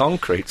wearing a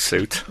concrete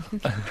suit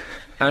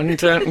and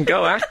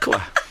go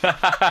aqua.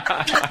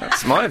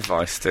 That's my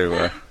advice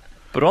to...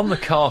 But on the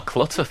car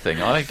clutter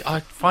thing, I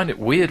find it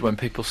weird when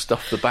people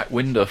stuff the back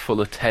window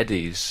full of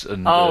teddies.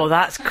 And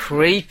that's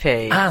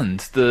creepy. And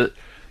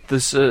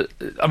there's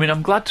I mean,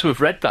 I'm glad to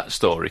have read that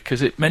story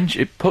because it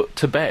put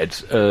to bed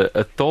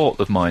a thought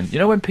of mine. You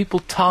know, when people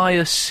tie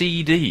a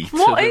CD to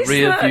the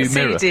rear view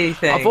mirror, CD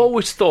thing? I've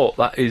always thought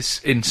that is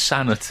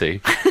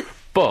insanity.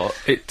 But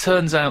it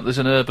turns out there's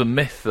an urban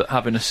myth that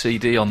having a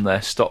CD on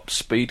there stops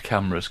speed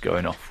cameras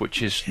going off,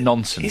 which is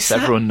nonsense.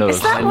 Everyone knows.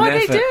 Is that why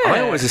they do it?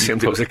 I always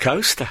assumed it was a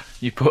coaster.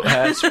 You put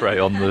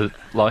hairspray on the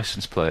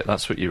licence plate,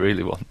 that's what you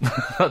really want.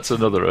 That's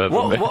another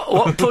urban myth.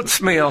 What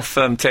puts me off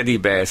teddy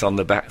bears on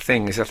the back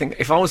thing is I think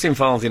if I was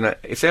involved in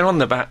if they're on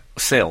the back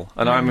sill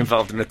and I'm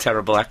involved in a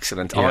terrible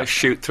accident, I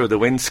shoot through the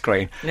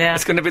windscreen. Yeah.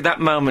 It's going to be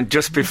that moment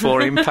just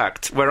before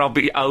impact where I'll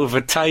be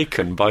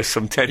overtaken by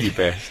some teddy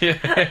bear.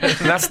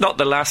 And that's not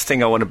the last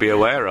thing I want to be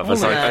aware of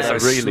as I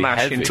really smash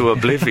heavy into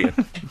oblivion.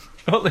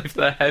 Not if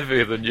they're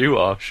heavier than you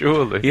are,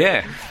 surely.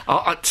 Yeah.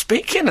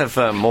 Speaking of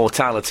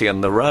mortality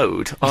on the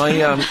road,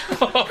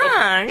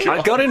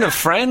 I got in a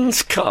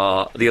friend's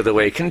car the other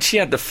week, and she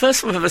had the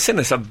first one I've ever seen.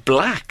 It's a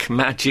black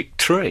magic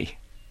tree.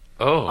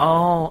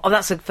 Oh,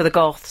 that's for the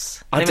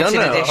goths. I don't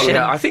know.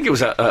 Yeah, I think it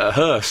was a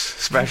hearse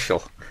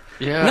special.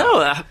 Yeah.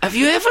 No, have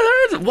you ever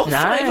heard? What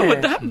flavour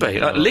would that be?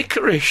 Like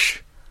licorice.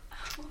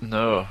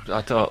 No,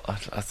 I don't.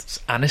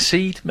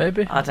 Aniseed,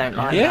 maybe? I don't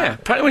like that. Yeah,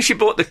 apparently when she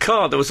bought the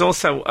car, there was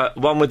also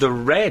one with a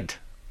red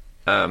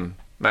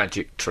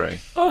magic tree.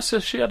 Oh, so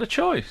she had a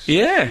choice?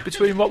 Yeah.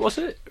 Between, what was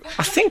it?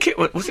 I think it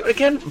was it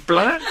again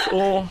black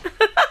or...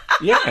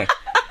 Yeah.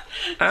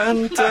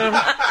 And...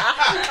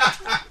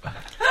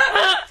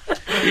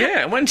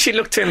 yeah, when she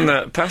looked in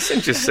the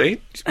passenger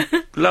seat,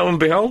 lo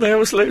and behold, there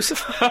was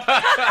Lucifer.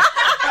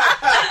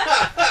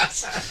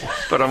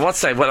 But I must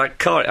say, that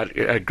car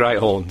had great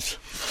horns.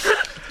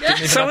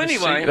 So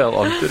anyway, seatbelt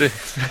on, did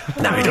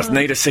he? No, he doesn't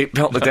need a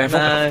seatbelt. The devil.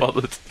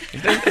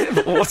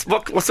 No.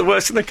 What's the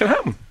worst thing that can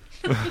happen?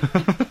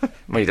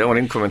 Well, you don't want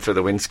him coming through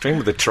the windscreen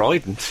with a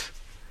trident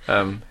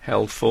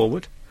held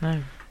forward.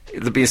 No.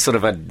 There'd be a sort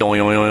of a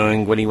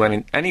doing when he went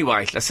in.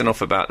 Anyway, that's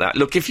enough about that.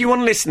 Look, if you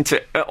want to listen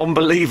to,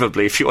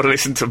 unbelievably, if you want to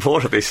listen to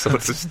more of this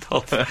sort of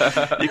stuff,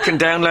 you can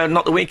download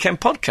Not the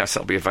Weekend podcast.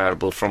 That'll be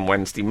available from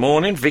Wednesday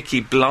morning. Vicky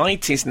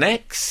Blight is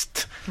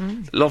next.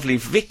 Lovely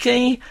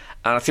Vicky.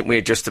 And I think we're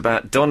just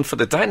about done for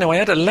the day. Now, I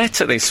had a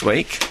letter this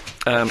week.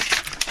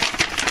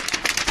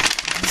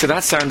 So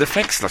that sound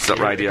effects, that's not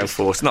Radio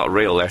 4. It's not a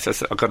real letter.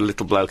 I've got a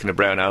little bloke in a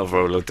brown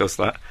overall who does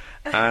that.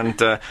 And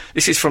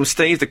this is from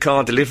Steve, the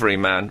car delivery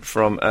man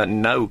from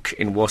Noak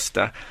in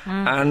Worcester.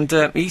 And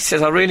he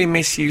says, I really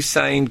miss you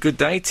saying good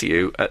day to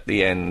you at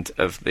the end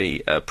of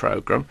the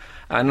programme.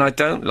 And I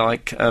don't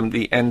like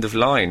the end of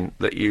line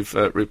that you've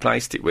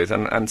replaced it with.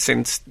 And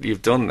since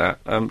you've done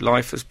that,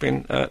 life has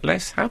been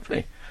less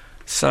happy.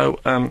 So,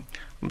 I'm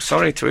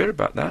sorry to hear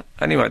about that.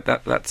 Anyway,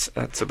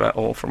 that's about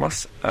all from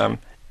us.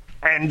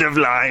 End of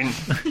line.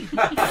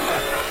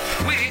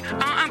 We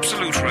are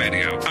Absolute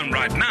Radio, and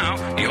right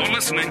now, you're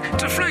listening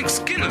to Frank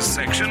Skinner's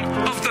section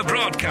of the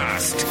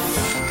broadcast.